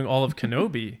she's doing all of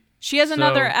Kenobi. She has So-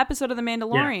 another episode of The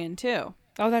Mandalorian, too.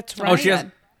 Oh, that's right. Oh, she has.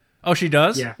 Oh, she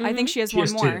does? Yeah. I think she has She one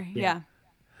has more. two, yeah. Yeah.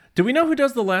 Do we know who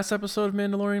does the last episode of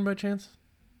Mandalorian by chance?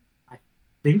 I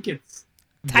think it's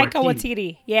Taika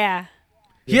Waititi. Yeah.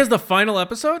 He has the final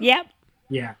episode? Yep.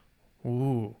 Yeah.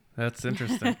 Ooh, that's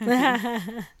interesting.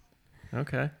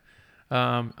 Okay.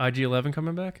 IG-11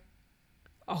 coming back?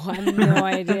 Oh, I have no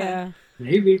idea.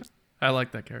 Maybe. I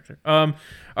like that character. All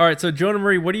right, so Jonah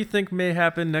Marie, what do you think may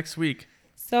happen next week?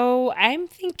 So I'm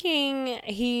thinking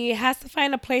he has to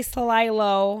find a place to lie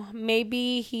low.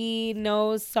 Maybe he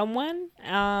knows someone,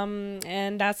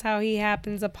 and that's how he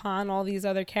happens upon all these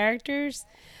other characters.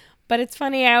 But it's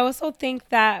funny, I also think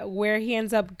that where he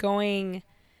ends up going,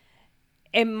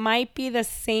 it might be the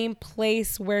same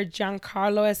place where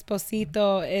Giancarlo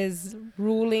Esposito is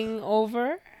ruling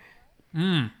over.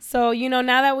 So,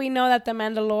 now that we know that the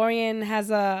Mandalorian has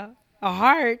a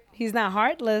heart, he's not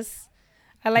heartless.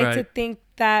 I like to Right. think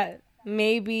that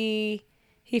maybe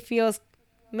he feels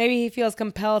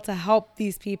compelled to help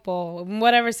these people in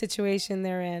whatever situation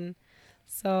they're in.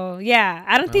 So, yeah,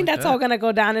 I don't think like that's that. all going to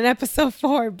go down in episode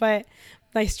 4, but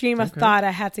my stream of thought,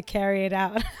 I had to carry it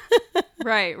out.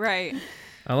 Right.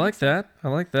 I like that.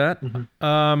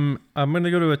 I'm going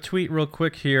to go to a tweet real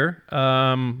quick here.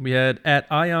 We had at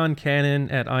Ion Cannon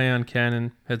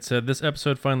had said, "This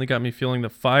episode finally got me feeling the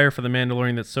fire for the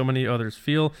Mandalorian that so many others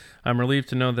feel. I'm relieved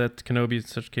to know that Kenobi is in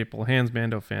such capable hands.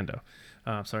 Mando Fando."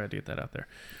 Sorry, I had to get that out there.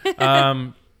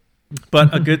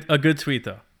 But a good tweet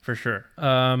though, for sure.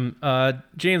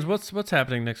 James, what's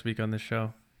happening next week on this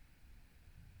show?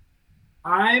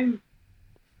 I'm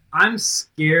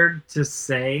scared to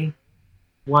say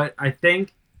what I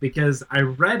think, because I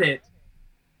read it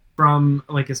from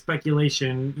like a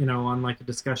speculation, on like a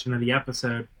discussion of the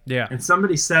episode, Yeah. and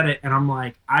somebody said it, and I'm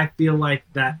like, I feel like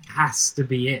that has to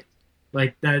be it.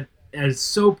 Like, that is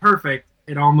so perfect,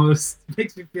 it almost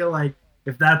makes me feel like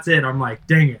if that's it, I'm like,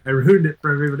 dang it, I ruined it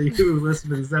for everybody who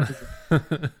listened to this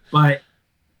episode. But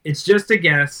it's just a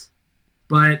guess.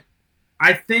 But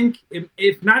I think,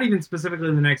 if not even specifically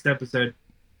the next episode,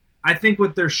 I think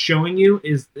what they're showing you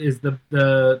is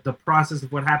the process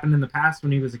of what happened in the past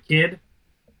when he was a kid,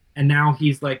 and now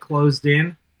he's like closed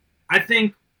in. I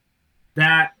think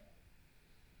that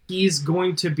he's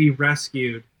going to be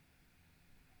rescued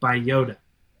by Yoda.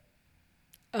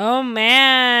 Oh,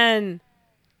 man.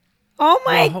 Oh,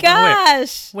 my hold on,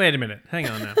 gosh. Wait a minute. Hang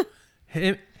on now.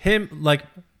 him like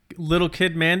little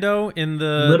kid Mando in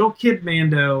the Little kid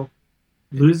Mando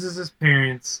loses his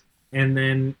parents and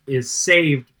then is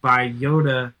saved by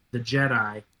Yoda the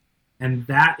Jedi, and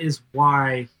that is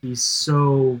why he's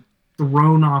so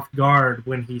thrown off guard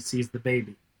when he sees the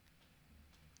baby.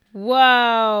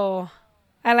 Whoa.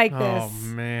 I like Oh this.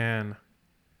 man.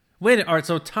 Wait, all right,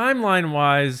 so timeline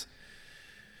wise,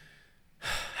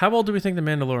 how old do we think the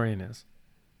Mandalorian is?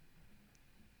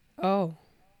 Oh.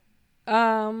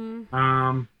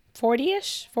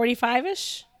 40-ish?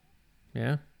 45-ish?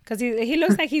 Yeah. Because he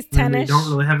looks like he's And 10-ish. we don't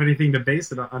really have anything to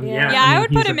base it on. Yeah. Yeah, I would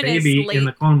put he's him a in his baby late- in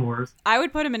the Clone Wars. I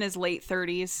would put him in his late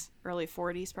 30s, early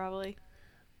 40s, probably.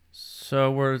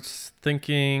 So we're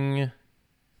thinking,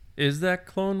 is that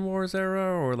Clone Wars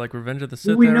era or like Revenge of the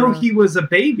Sith We era? know he was a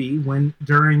baby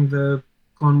during the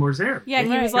Clone Wars era. Yeah,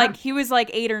 Right. he was like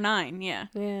 8 or 9. Yeah.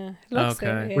 Yeah. Looks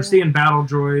Okay. like, yeah. We're seeing battle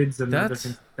droids and other That's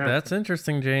things. that's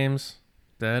interesting, James.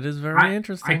 That is very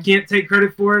interesting. I can't take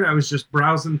credit for it. I was just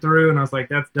browsing through and I was like,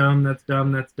 that's dumb,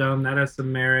 that has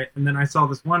some merit. And then I saw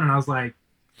this one and I was like,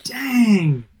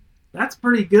 dang, that's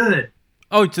pretty good.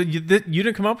 Oh, so you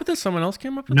didn't come up with this? Someone else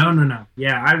came up with No.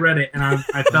 Yeah, I read it and I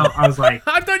was like,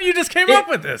 I thought you just came up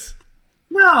with this.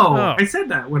 No, Oh. I said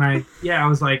that when I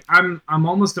was like, I'm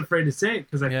almost afraid to say it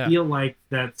because I feel like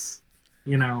that's,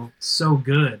 so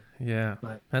good. Yeah,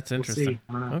 But that's we'll interesting. see.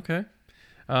 I don't know. Okay.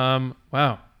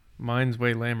 Wow. Mine's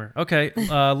way lamer. Okay,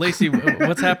 Lacey,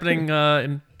 what's happening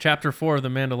in Chapter 4 of The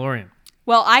Mandalorian?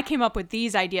 Well, I came up with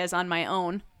these ideas on my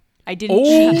own. I didn't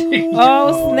cheat.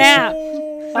 Oh, snap.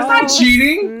 That's not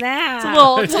cheating.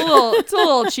 Snap. It's a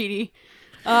little cheaty.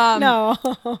 No.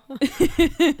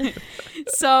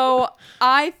 So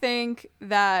I think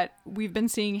that we've been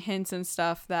seeing hints and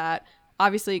stuff that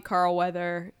obviously Carl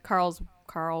Weathers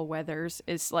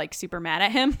is like super mad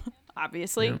at him.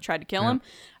 Obviously, tried to kill him.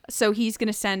 So he's going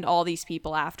to send all these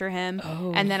people after him.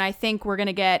 Oh. And then I think we're going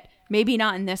to get, maybe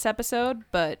not in this episode,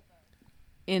 but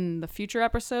in the future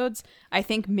episodes, I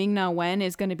think Ming-Na Wen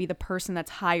is going to be the person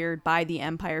that's hired by the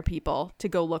Empire people to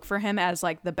go look for him as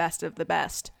like the best of the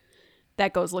best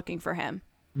that goes looking for him.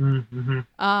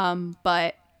 Mm-hmm.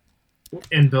 But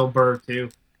and Bill Burr too.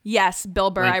 Yes, Bill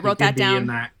Burr. Like, I wrote that down.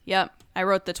 That. Yep, I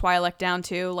wrote the Twi'lek down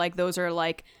too. Like those are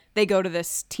like they go to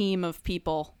this team of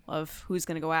people of who's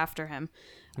going to go after him.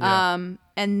 Yeah.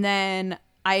 And then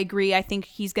I agree. I think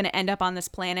he's going to end up on this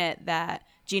planet that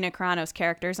Gina Carano's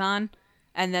character's on.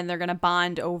 And then they're going to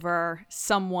bond over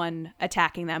someone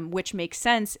attacking them, which makes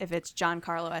sense if it's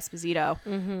Giancarlo Esposito,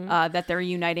 that they're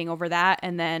uniting over that.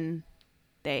 And then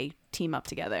they team up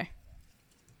together.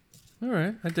 All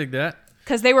right. I dig that.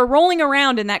 Because they were rolling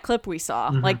around in that clip we saw.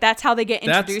 Like, that's how they get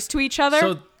introduced to each other.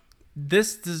 So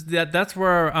that's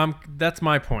where that's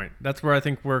my point. That's where I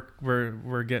think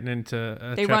we're getting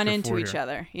into they run into 4 each here.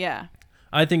 other. Yeah.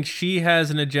 I think she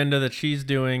has an agenda that she's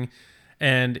doing,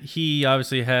 and he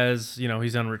obviously has,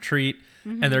 he's on retreat,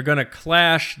 and they're going to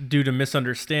clash due to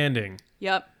misunderstanding.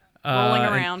 Yep. Rolling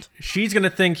around. She's going to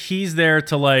think he's there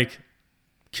to like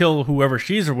kill whoever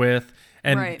she's with,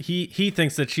 and he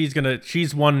thinks that she's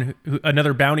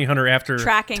another bounty hunter after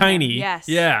tracking Tiny. Him. Yes.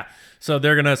 Yeah. So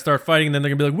they're going to start fighting, and then they're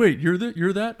going to be like, "Wait,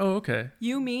 you're that? Oh, okay."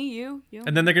 You, me, you.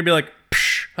 And then they're going to be like,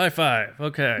 Psh, "High five."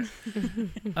 Okay.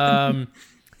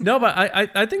 No, but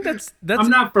I think that's. I'm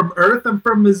not from Earth. I'm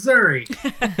from Missouri.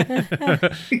 Can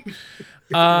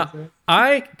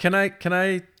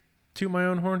I toot my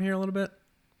own horn here a little bit?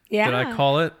 Yeah. Did I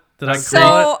call it?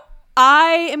 So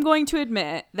I am going to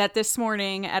admit that this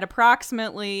morning at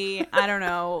approximately, I don't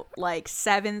know, like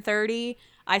 7:30,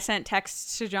 I sent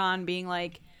texts to John being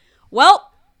like,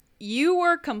 "Well, you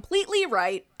were completely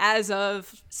right as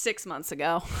of 6 months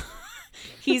ago."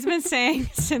 He's been saying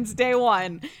since day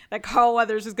one that Carl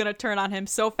Weathers is going to turn on him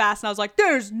so fast. And I was like,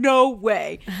 there's no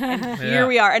way. And here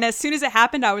we are. And as soon as it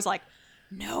happened, I was like,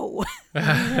 no.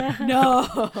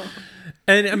 No.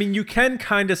 And I mean, you can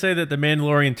kind of say that the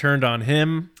Mandalorian turned on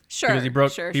him. Sure. Because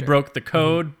he broke the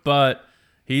code, but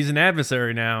he's an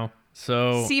adversary now.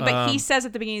 So see, but he says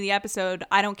at the beginning of the episode,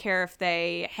 I don't care if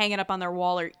they hang it up on their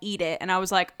wall or eat it. And I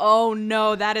was like, oh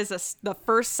no, that is the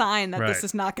first sign that this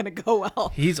is not going to go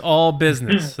well. He's all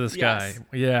business, this Yes.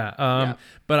 guy. Yeah.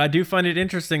 But I do find it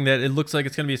interesting that it looks like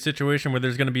it's going to be a situation where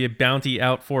there's going to be a bounty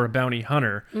out for a bounty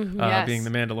hunter, being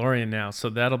the Mandalorian now. So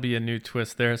that'll be a new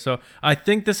twist there. So I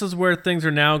think this is where things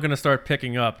are now going to start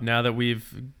picking up now that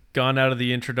we've gone out of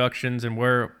the introductions and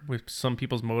where some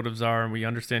people's motives are, and we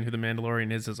understand who the Mandalorian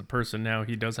is as a person now.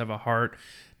 He does have a heart.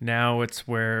 Now it's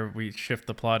where we shift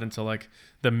the plot into like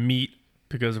the meat,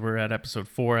 because we're at episode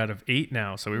 4 out of 8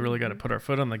 now, so we really got to put our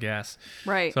foot on the gas.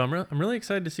 Right. So I'm really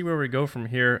excited to see where we go from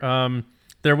here.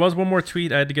 There was one more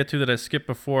tweet I had to get to that I skipped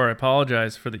before. I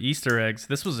apologize for the Easter eggs.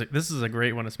 This is a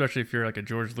great one, especially if you're like a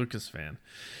George Lucas fan.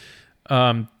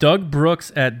 Doug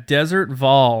Brooks at Desert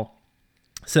Vol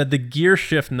said the gear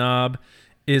shift knob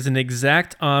is an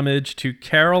exact homage to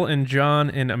Carol and John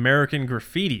in American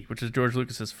Graffiti, which is George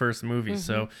Lucas's first movie.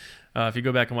 So if you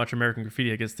go back and watch American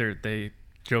Graffiti, I guess they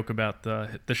joke about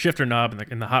the shifter knob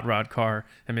in the hot rod car,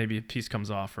 and maybe a piece comes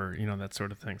off, or that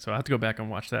sort of thing. So I have to go back and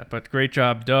watch that. But great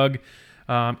job, Doug.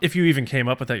 If you even came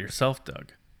up with that yourself,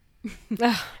 Doug.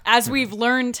 As we've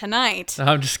learned tonight.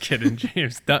 I'm just kidding,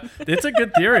 James. It's a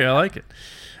good theory. I like it.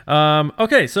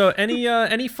 Okay, so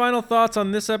any final thoughts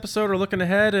on this episode or looking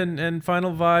ahead, and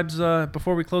final vibes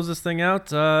before we close this thing out?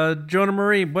 Jonah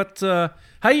Marie,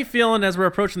 how you feeling as we're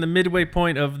approaching the midway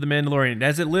point of The Mandalorian?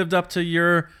 Has it lived up to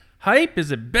your hype?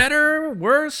 Is it better,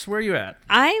 worse? Where are you at?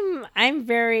 I'm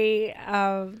very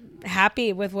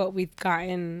happy with what we've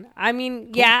gotten. I mean,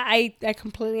 cool. Yeah, I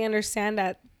completely understand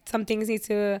that some things need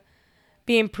to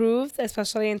be improved,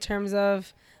 especially in terms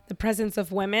of the presence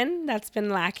of women that's been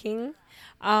lacking.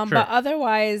 Sure. But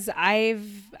otherwise,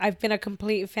 I've been a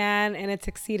complete fan, and it's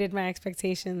exceeded my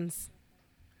expectations.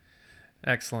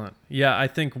 Excellent. Yeah, I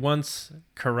think once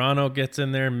Carano gets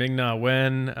in there, Ming-Na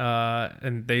Wen,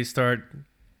 and they start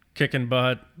kicking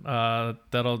butt,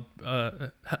 that'll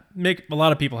make a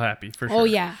lot of people happy for sure. Oh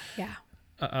yeah.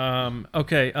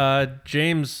 Okay,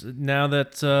 James, now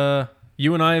that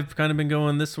you and I have kind of been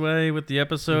going this way with the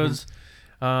episodes,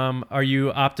 are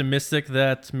you optimistic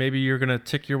that maybe you're going to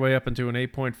tick your way up into an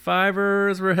 8.5er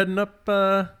as we're heading up,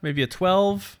 maybe a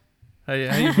 12? How you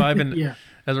vibing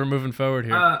as we're moving forward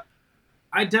here?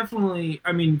 I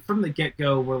mean, from the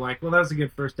get-go, we're like, well, that was a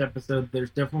good first episode. There's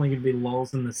definitely going to be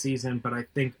lulls in the season, but I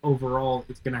think overall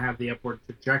it's going to have the upward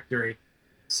trajectory.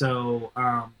 So,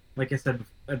 like I said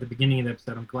at the beginning of the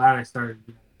episode, I'm glad I started,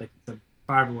 like it's a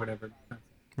 5 or whatever.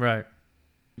 Right.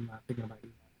 I'm not thinking about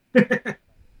you.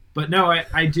 But no,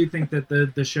 I do think that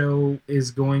the show is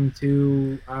going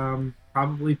to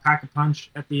probably pack a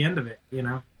punch at the end of it,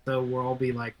 So we'll all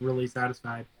be like really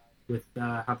satisfied with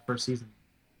how the first season.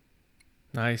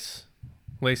 Nice.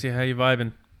 Lacey, how you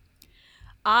vibing?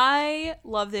 I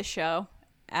love this show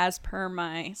as per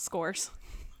my scores.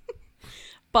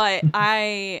 But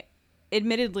I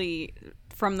admittedly,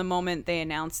 from the moment they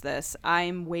announced this,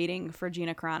 I'm waiting for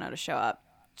Gina Carano to show up.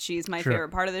 She's my favorite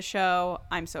part of the show.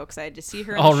 I'm so excited to see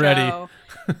her in the show.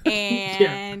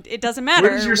 And it doesn't matter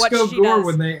what does what your she scope does.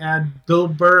 when they add Bill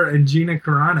Burr and Gina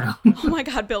Carano? Oh my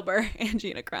God, Bill Burr and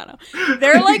Gina Carano.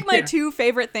 They're like my two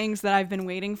favorite things that I've been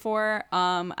waiting for.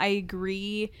 I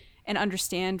agree and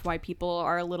understand why people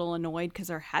are a little annoyed because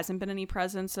there hasn't been any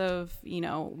presence of,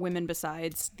 women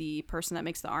besides the person that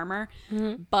makes the armor.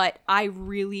 Mm-hmm. But I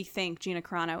really think Gina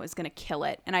Carano is going to kill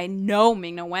it. And I know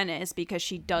Ming-Na Wen is because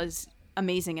she does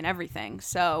amazing in everything.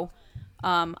 So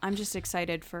I'm just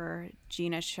excited for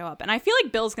Gina to show up. And I feel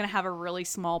like Bill's going to have a really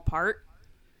small part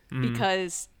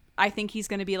because I think he's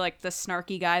going to be like the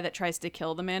snarky guy that tries to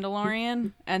kill the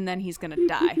Mandalorian and then he's going to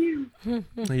die.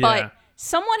 But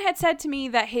someone had said to me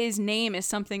that his name is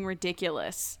something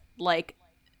ridiculous, like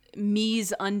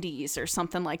Me's Undies or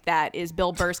something like that is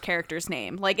Bill Burr's character's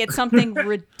name. Like it's something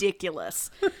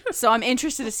ridiculous. So I'm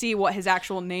interested to see what his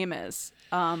actual name is.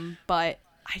 But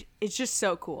it's just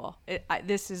so cool.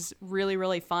 This is really,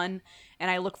 really fun. And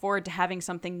I look forward to having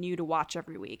something new to watch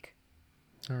every week.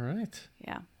 All right.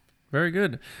 Yeah. Very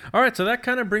good. All right. So that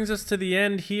kind of brings us to the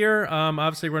end here.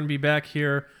 Obviously, we're going to be back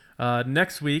here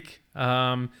next week.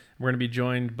 We're going to be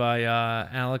joined by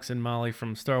Alex and Molly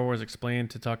from Star Wars Explained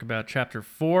to talk about Chapter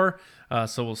 4.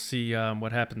 So we'll see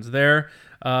what happens there.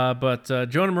 But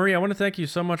Joan and Marie, I want to thank you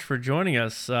so much for joining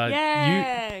us.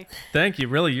 Yay! Thank you.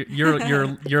 Really,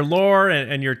 your lore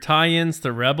and your tie-ins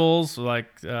to Rebels,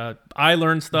 I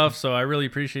learned stuff. So I really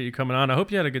appreciate you coming on. I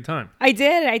hope you had a good time. I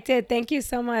did. Thank you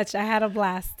so much. I had a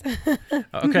blast.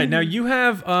 Okay, now you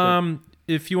have.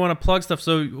 If you want to plug stuff,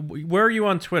 so where are you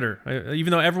on Twitter?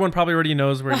 Even though everyone probably already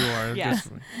knows where you are. Yes.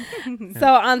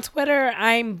 So on Twitter,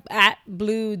 I'm at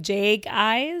Blue Jade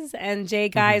Eyes, and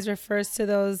Jade Eyes refers to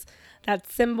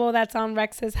that symbol that's on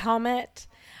Rex's helmet.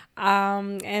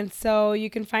 And so you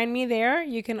can find me there.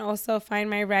 You can also find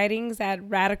my writings at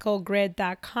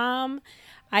radicalgrid.com.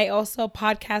 I also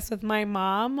podcast with my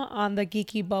mom on the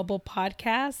Geeky Bubble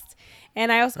podcast.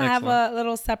 And I also have a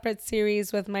little separate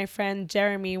series with my friend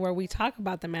Jeremy where we talk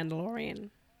about the Mandalorian.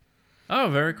 Oh,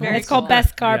 very cool. It's called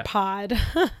Beskar Pod.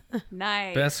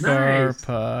 Nice. Beskar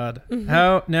Pod.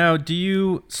 How now? Do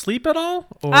you sleep at all?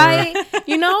 Or?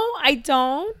 I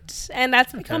don't, and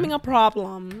that's becoming a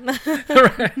problem.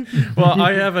 Right. Well,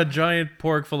 I have a giant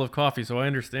porg full of coffee, so I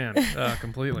understand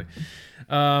completely.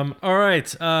 All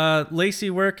right, Lacey,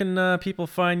 where can people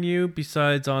find you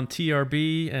besides on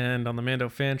TRB and on the Mando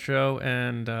Fan Show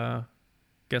and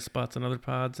guest spots and other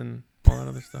pods and all that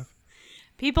other stuff?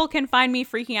 People can find me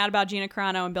freaking out about Gina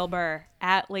Carano and Bill Burr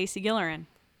at Lacey Gillerin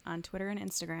on Twitter and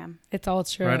Instagram. It's all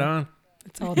true. Right on.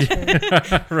 It's all true.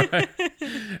 Right.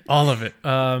 All of it.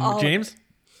 James?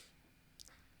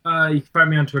 You can find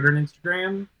me on Twitter and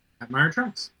Instagram at Myra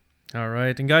Trunks. All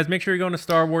right. And guys, make sure you're going to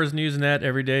Star Wars News Net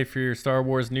every day for your Star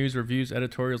Wars news, reviews,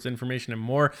 editorials, information, and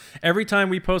more. Every time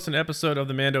we post an episode of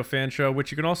the Mando Fan Show,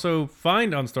 which you can also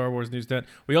find on Star Wars News Net,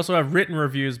 we also have written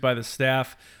reviews by the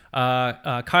staff.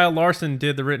 Kyle Larson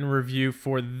did the written review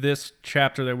for this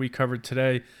chapter that we covered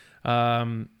today.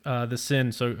 The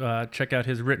Sin. So check out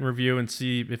his written review and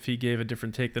see if he gave a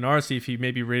different take than ours. See if he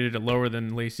maybe rated it lower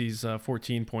than Lacey's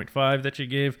 14.5 that she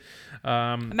gave.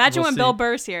 Imagine when Bill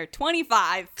Burr's here.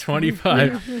 25.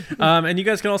 25. And you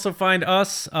guys can also find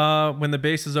us when the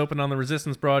base is open on the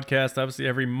Resistance broadcast, obviously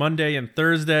every Monday and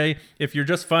Thursday. If you're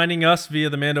just finding us via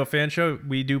the Mando Fan Show,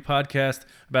 we do podcast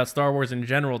about Star Wars in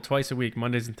general twice a week,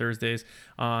 Mondays and Thursdays,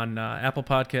 on Apple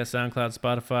Podcasts, SoundCloud,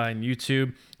 Spotify, and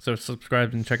YouTube. So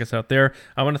subscribe and check us out there.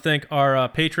 I want to thank our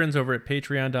patrons over at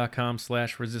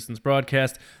patreon.com/Resistance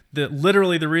Broadcast.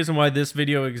 Literally the reason why this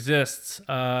video exists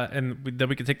and that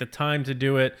we can take the time to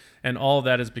do it and all of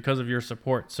that is because of your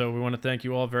support. So we want to thank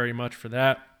you all very much for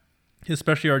that,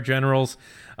 especially our generals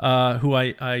who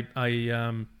I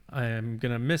am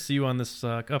going to miss you on this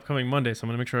upcoming Monday, so I'm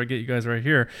going to make sure I get you guys right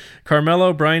here.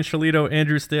 Carmelo, Brian Shalito,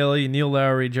 Andrew Staley, Neil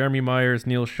Lowry, Jeremy Myers,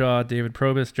 Neil Shaw, David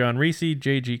Probus, John Reese,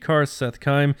 J.G. Kars, Seth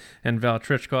Keim, and Val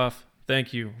Trichkoff.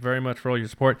 Thank you very much for all your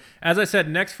support. As I said,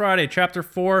 next Friday, Chapter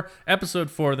 4, Episode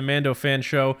 4 of the Mando Fan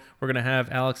Show, we're going to have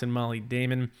Alex and Molly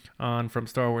Damon on from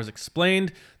Star Wars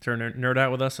Explained to nerd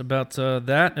out with us about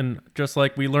that. And just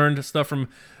like we learned stuff from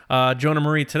Jonah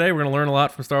Marie today, we're going to learn a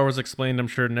lot from Star Wars Explained, I'm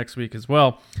sure, next week as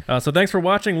well. So thanks for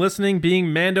watching, listening,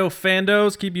 being Mando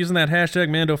Fandos. Keep using that hashtag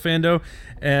Mando Fando.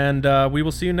 And we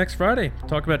will see you next Friday.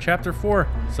 Talk about Chapter 4.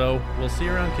 So we'll see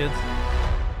you around, kids.